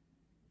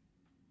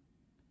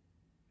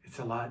 it's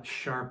a lot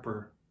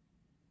sharper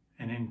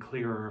and in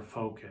clearer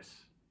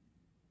focus.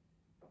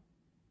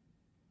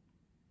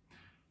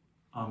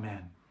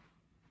 Amen.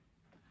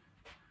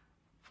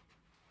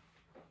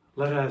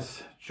 Let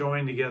us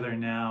join together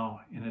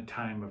now in a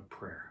time of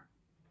prayer.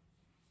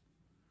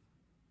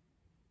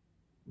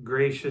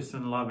 Gracious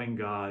and loving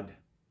God,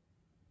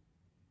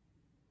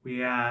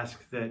 we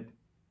ask that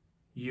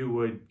you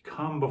would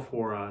come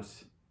before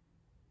us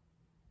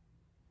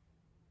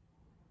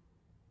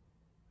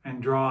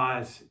and draw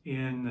us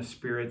in the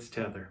Spirit's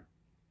tether.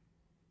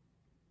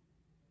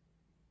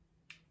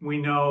 We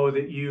know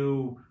that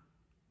you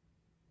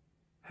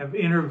have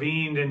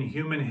intervened in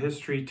human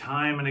history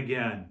time and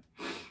again,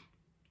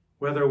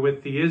 whether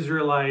with the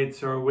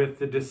Israelites or with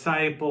the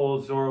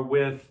disciples or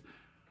with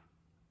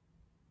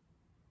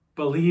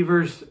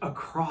believers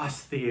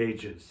across the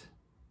ages.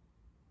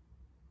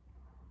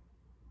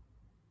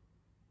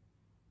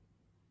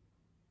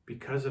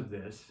 Because of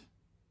this,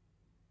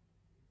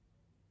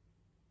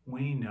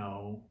 we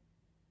know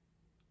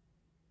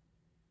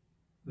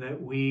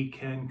that we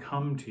can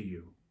come to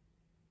you.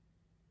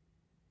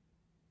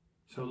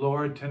 So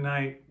Lord,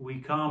 tonight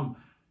we come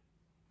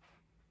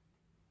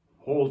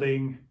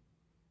holding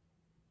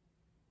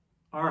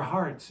our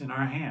hearts in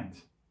our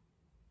hands.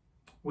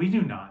 We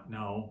do not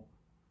know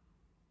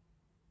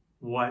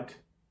what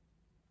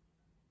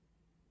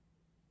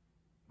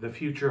the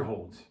future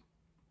holds.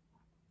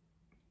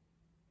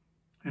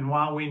 And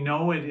while we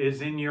know it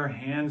is in your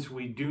hands,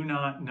 we do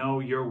not know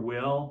your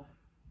will.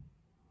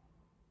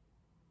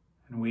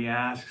 And we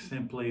ask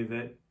simply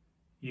that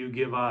you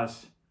give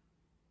us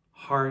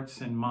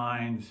hearts and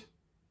minds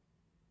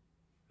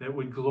that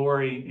would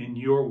glory in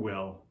your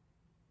will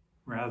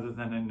rather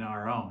than in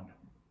our own.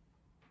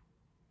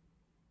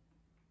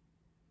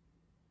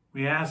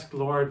 We ask,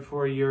 Lord,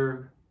 for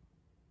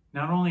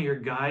not only your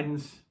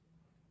guidance,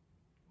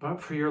 but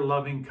for your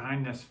loving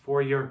kindness,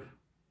 for your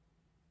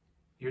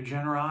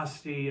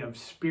generosity of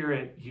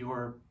spirit,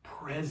 your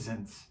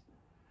presence.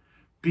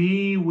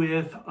 Be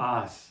with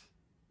us.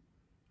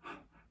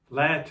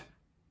 Let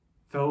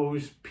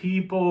those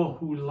people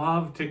who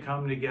love to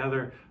come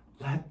together,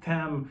 let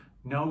them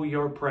know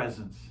your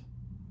presence.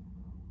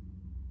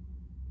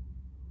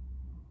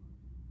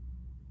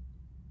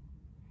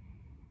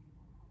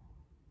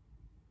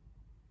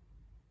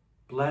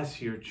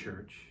 Bless your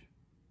church.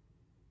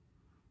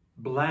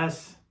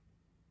 Bless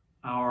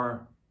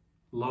our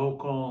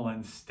local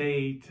and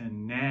state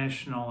and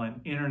national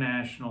and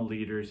international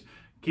leaders.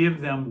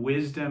 Give them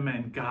wisdom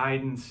and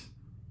guidance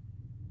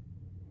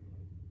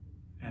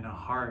and a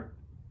heart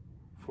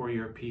for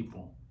your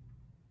people.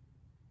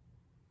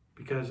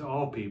 Because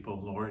all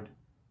people, Lord,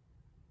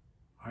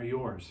 are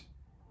yours.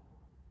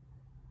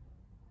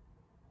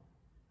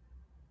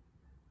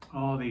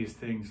 All these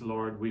things,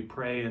 Lord, we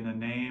pray in the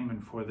name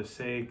and for the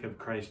sake of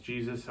Christ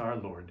Jesus our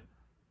Lord,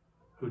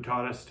 who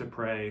taught us to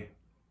pray,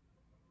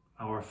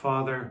 Our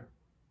Father,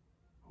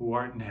 who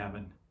art in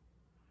heaven,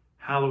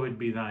 hallowed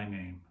be thy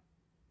name.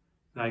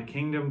 Thy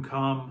kingdom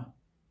come,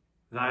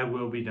 thy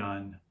will be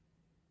done,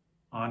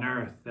 on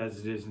earth as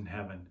it is in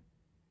heaven.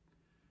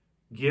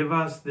 Give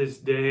us this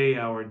day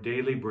our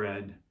daily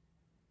bread,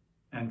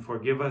 and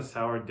forgive us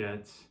our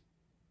debts,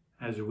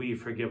 as we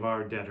forgive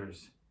our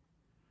debtors.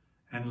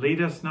 And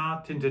lead us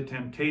not into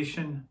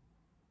temptation,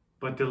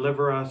 but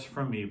deliver us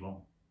from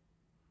evil.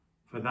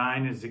 For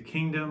thine is the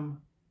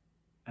kingdom,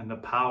 and the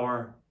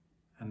power,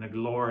 and the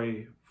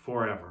glory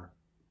forever.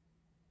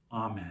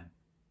 Amen.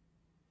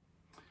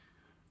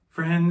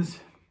 Friends,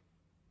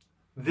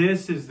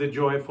 this is the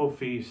joyful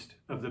feast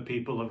of the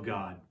people of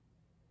God.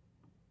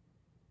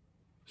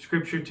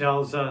 Scripture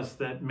tells us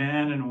that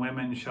men and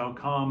women shall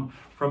come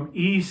from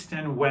east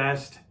and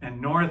west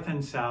and north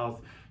and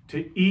south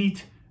to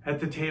eat at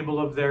the table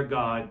of their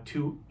God,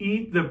 to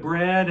eat the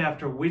bread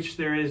after which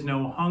there is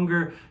no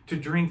hunger, to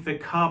drink the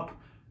cup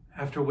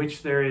after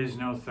which there is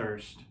no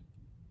thirst.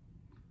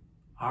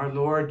 Our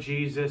Lord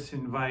Jesus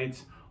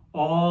invites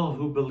all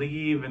who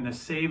believe in the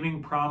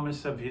saving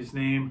promise of his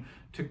name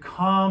to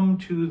come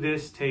to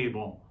this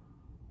table,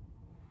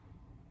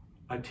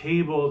 a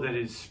table that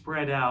is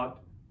spread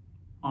out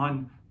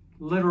on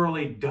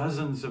literally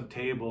dozens of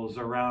tables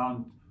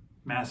around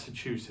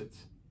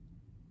Massachusetts,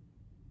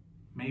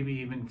 maybe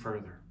even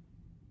further.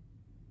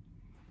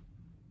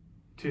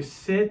 To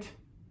sit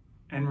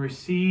and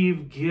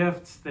receive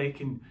gifts they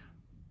can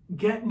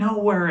get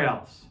nowhere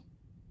else.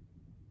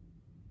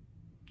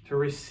 To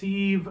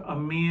receive a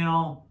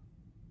meal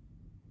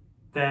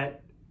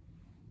that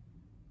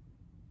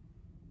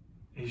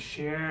is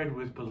shared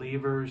with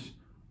believers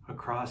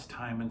across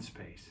time and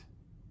space.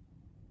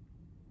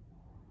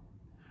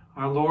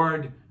 Our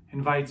Lord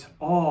invites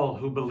all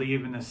who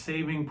believe in the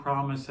saving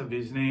promise of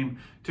his name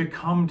to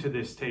come to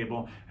this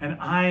table, and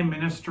I,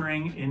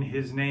 ministering in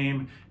his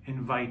name,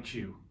 invite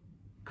you.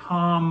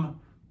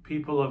 Come,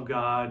 people of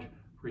God,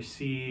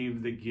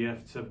 receive the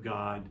gifts of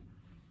God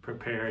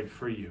prepared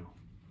for you.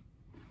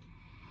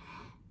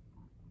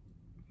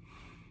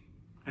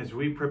 As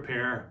we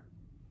prepare,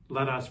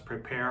 let us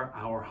prepare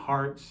our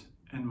hearts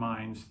and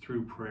minds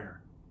through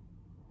prayer.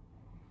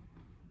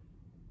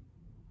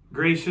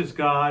 Gracious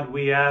God,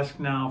 we ask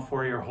now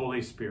for your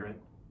Holy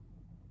Spirit.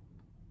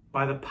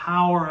 By the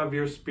power of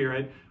your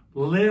Spirit,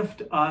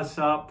 lift us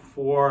up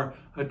for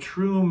a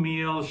true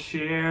meal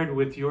shared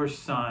with your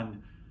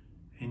Son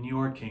in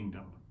your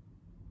kingdom.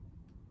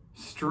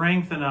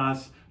 Strengthen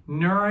us,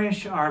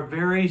 nourish our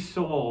very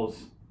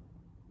souls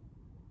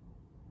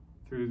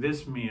through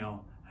this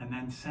meal, and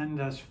then send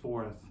us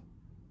forth,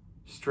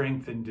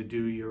 strengthened to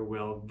do your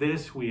will.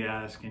 This we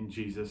ask in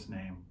Jesus'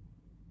 name.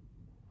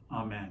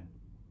 Amen.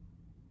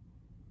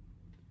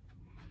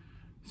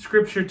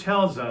 Scripture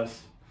tells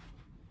us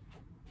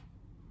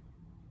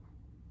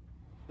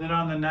that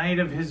on the night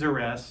of his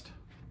arrest,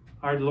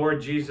 our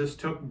Lord Jesus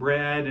took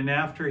bread, and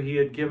after he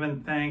had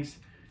given thanks,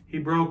 he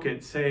broke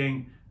it,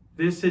 saying,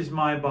 "This is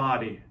my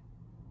body,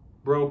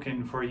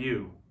 broken for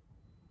you.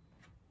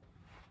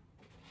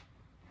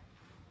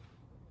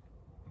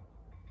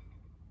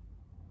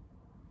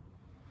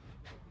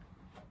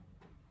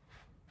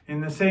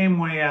 In the same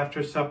way,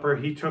 after supper,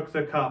 he took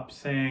the cup,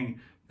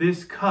 saying,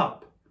 "This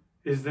cup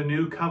is the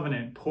new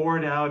covenant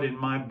poured out in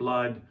my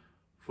blood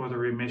for the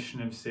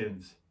remission of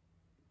sins.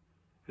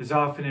 As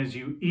often as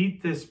you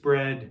eat this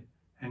bread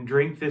and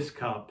drink this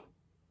cup,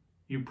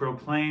 you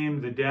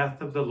proclaim the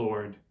death of the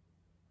Lord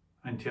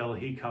until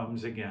he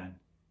comes again."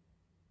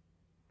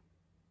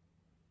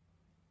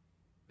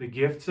 The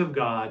gifts of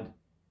God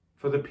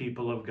for the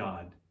people of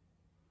God.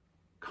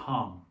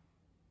 Come,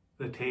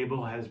 the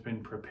table has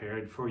been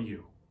prepared for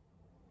you.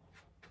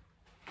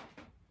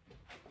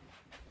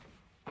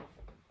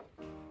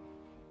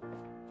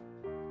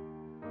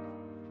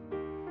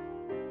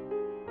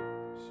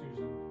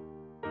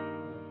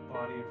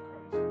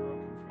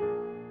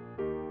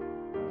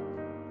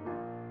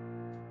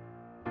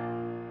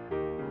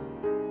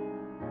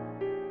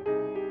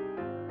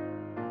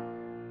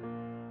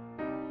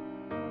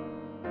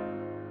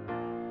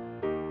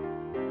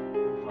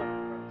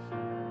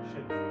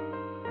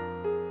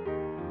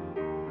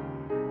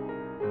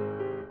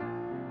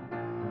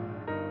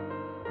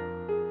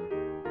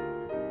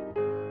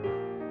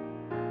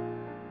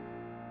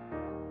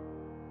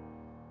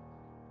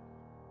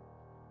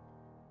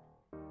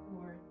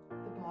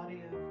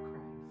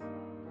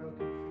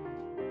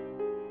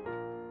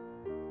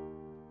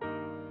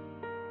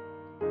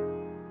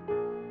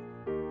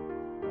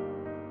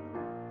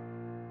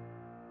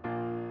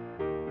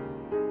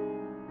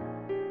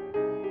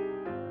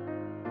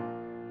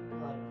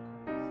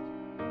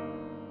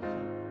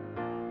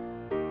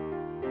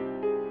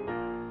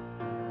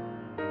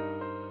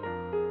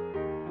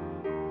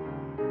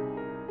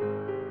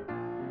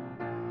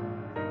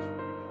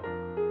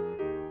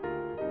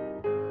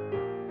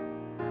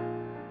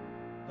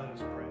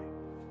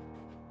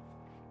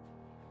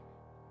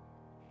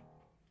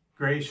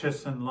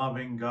 Gracious and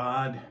loving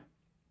God,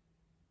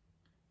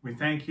 we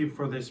thank you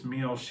for this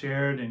meal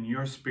shared in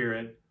your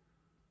Spirit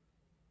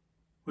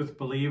with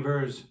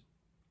believers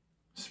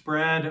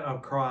spread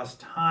across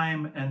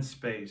time and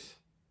space.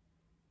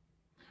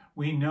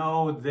 We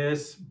know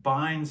this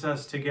binds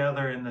us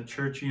together in the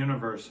Church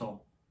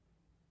Universal.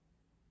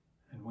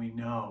 And we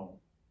know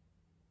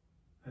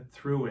that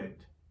through it,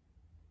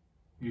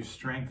 you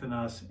strengthen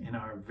us in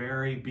our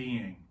very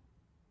being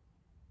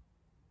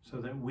so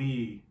that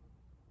we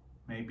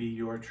may be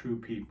your true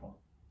people.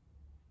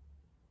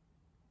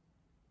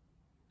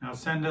 Now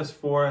send us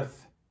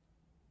forth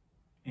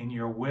in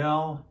your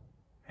will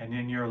and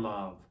in your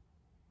love.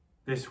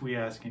 This we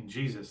ask in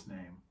Jesus'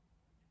 name.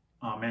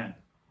 Amen.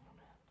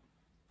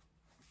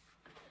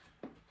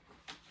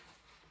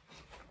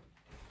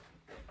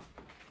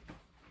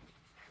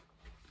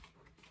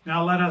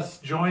 Now let us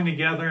join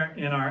together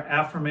in our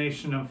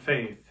affirmation of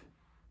faith,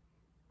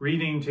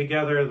 reading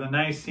together the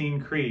Nicene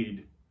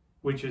Creed,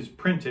 which is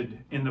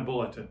printed in the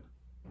bulletin.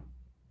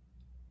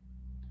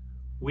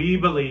 We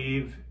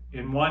believe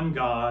in one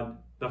God,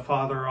 the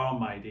Father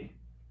Almighty,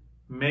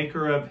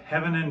 maker of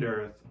heaven and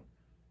earth,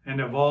 and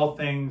of all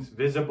things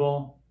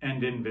visible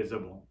and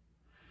invisible,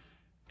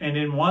 and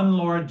in one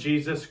Lord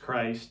Jesus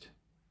Christ,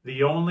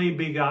 the only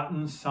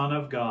begotten Son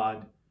of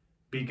God,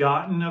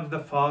 begotten of the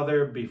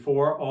Father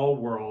before all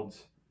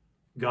worlds,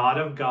 God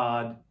of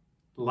God,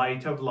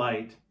 light of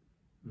light,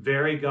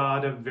 very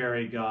God of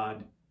very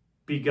God,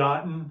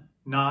 begotten,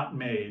 not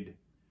made,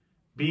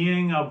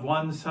 being of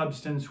one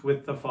substance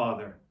with the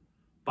Father,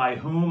 by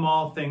whom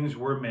all things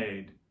were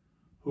made,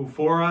 who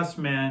for us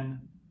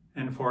men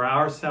and for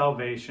our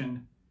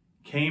salvation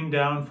came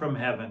down from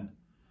heaven,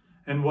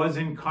 and was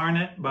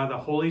incarnate by the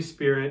Holy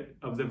Spirit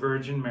of the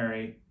Virgin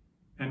Mary,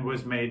 and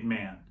was made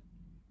man,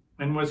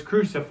 and was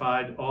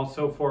crucified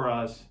also for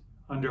us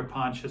under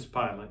Pontius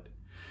Pilate.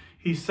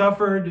 He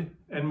suffered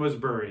and was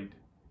buried,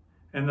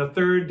 and the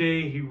third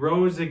day he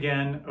rose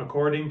again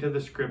according to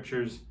the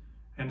Scriptures,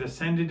 and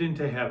ascended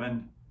into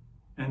heaven,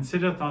 and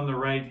sitteth on the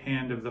right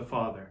hand of the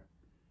Father.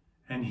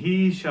 And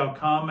he shall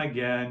come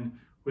again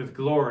with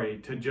glory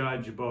to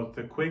judge both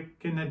the quick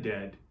and the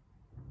dead,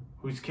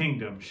 whose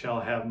kingdom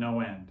shall have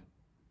no end.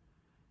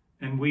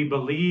 And we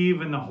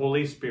believe in the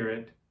Holy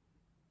Spirit,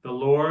 the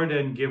Lord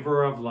and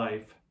giver of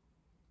life,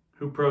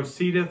 who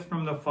proceedeth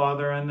from the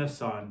Father and the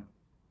Son,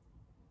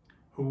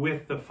 who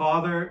with the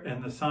Father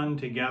and the Son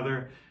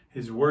together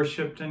is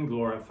worshipped and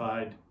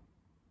glorified,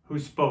 who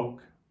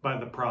spoke by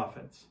the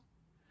prophets.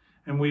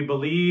 And we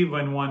believe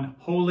in one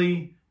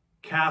holy,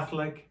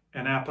 Catholic,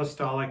 and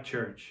apostolic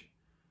church.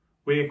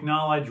 We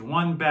acknowledge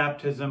one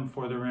baptism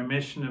for the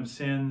remission of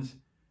sins,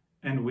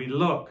 and we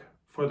look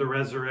for the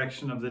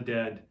resurrection of the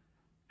dead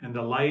and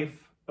the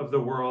life of the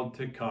world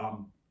to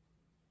come.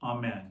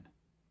 Amen.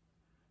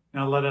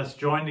 Now let us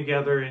join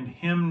together in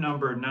hymn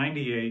number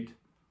 98,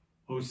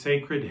 O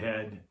Sacred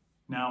Head,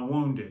 now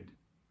wounded.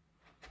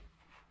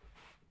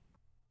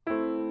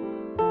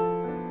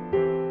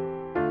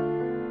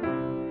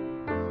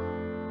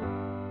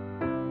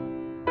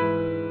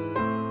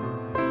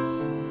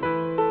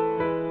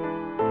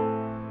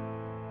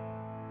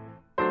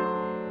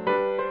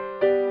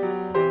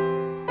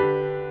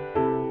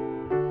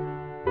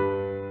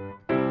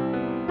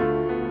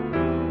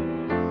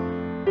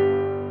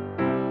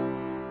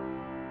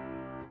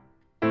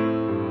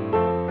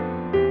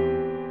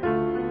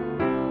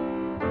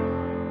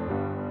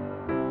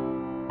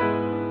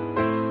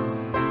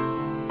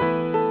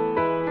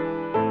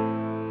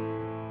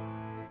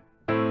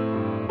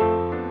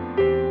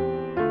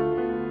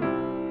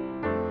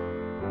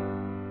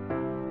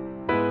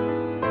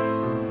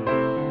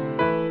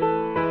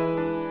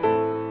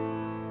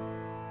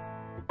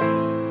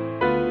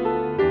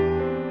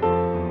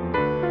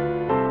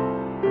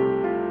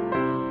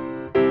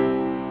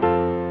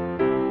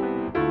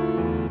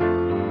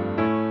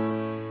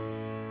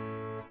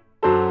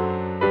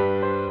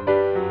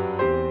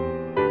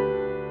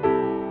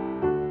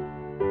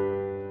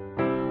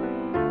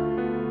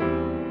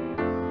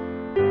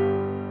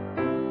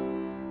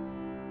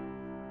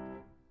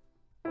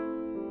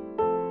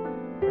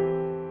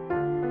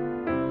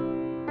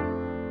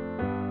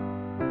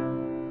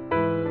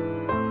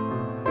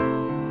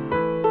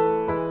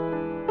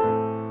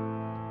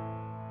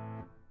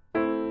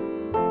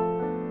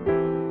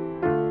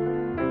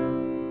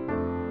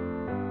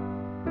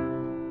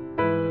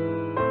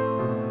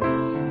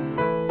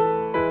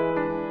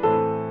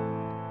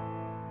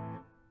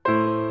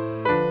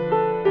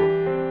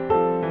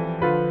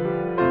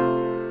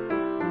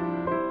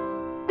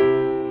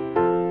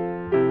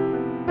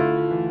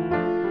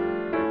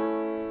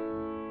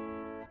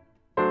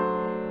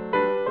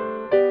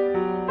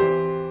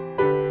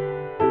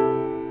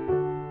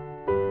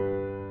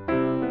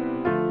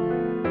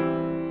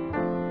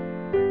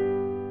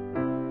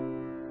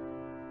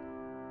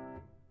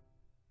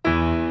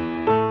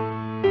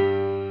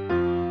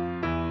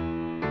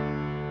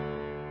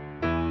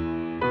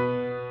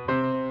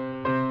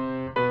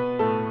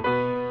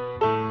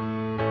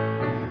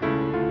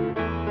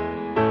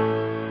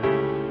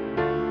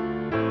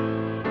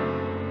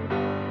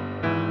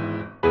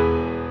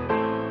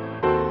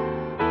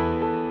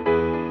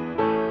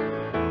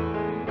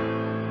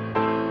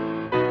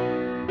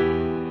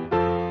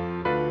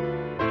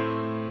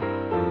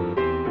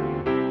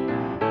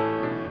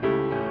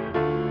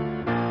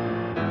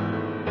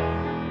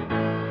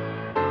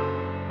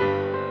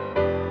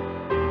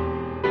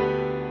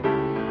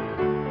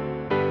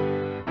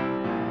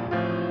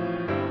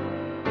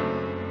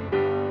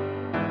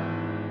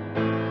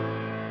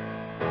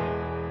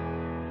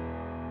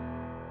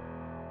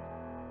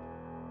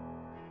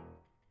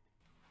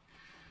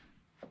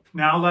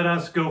 Now let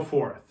us go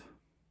forth.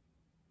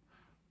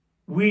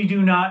 We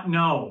do not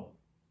know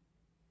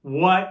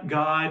what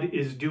God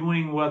is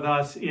doing with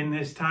us in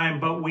this time,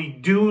 but we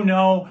do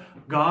know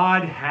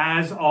God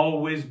has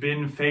always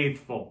been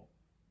faithful.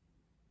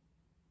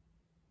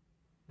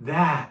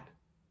 That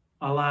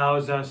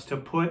allows us to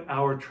put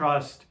our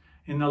trust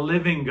in the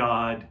living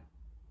God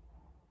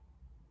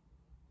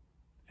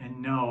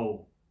and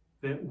know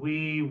that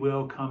we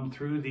will come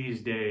through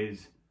these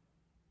days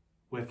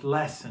with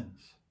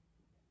lessons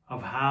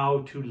of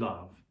how to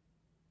love.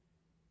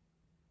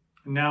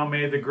 Now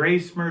may the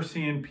grace,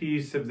 mercy, and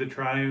peace of the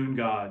triune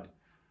God,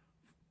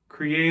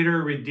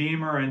 Creator,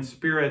 Redeemer, and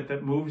Spirit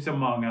that moves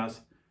among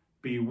us,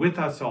 be with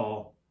us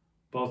all,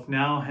 both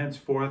now,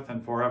 henceforth,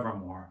 and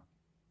forevermore,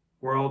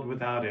 world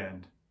without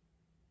end.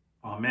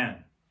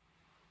 Amen.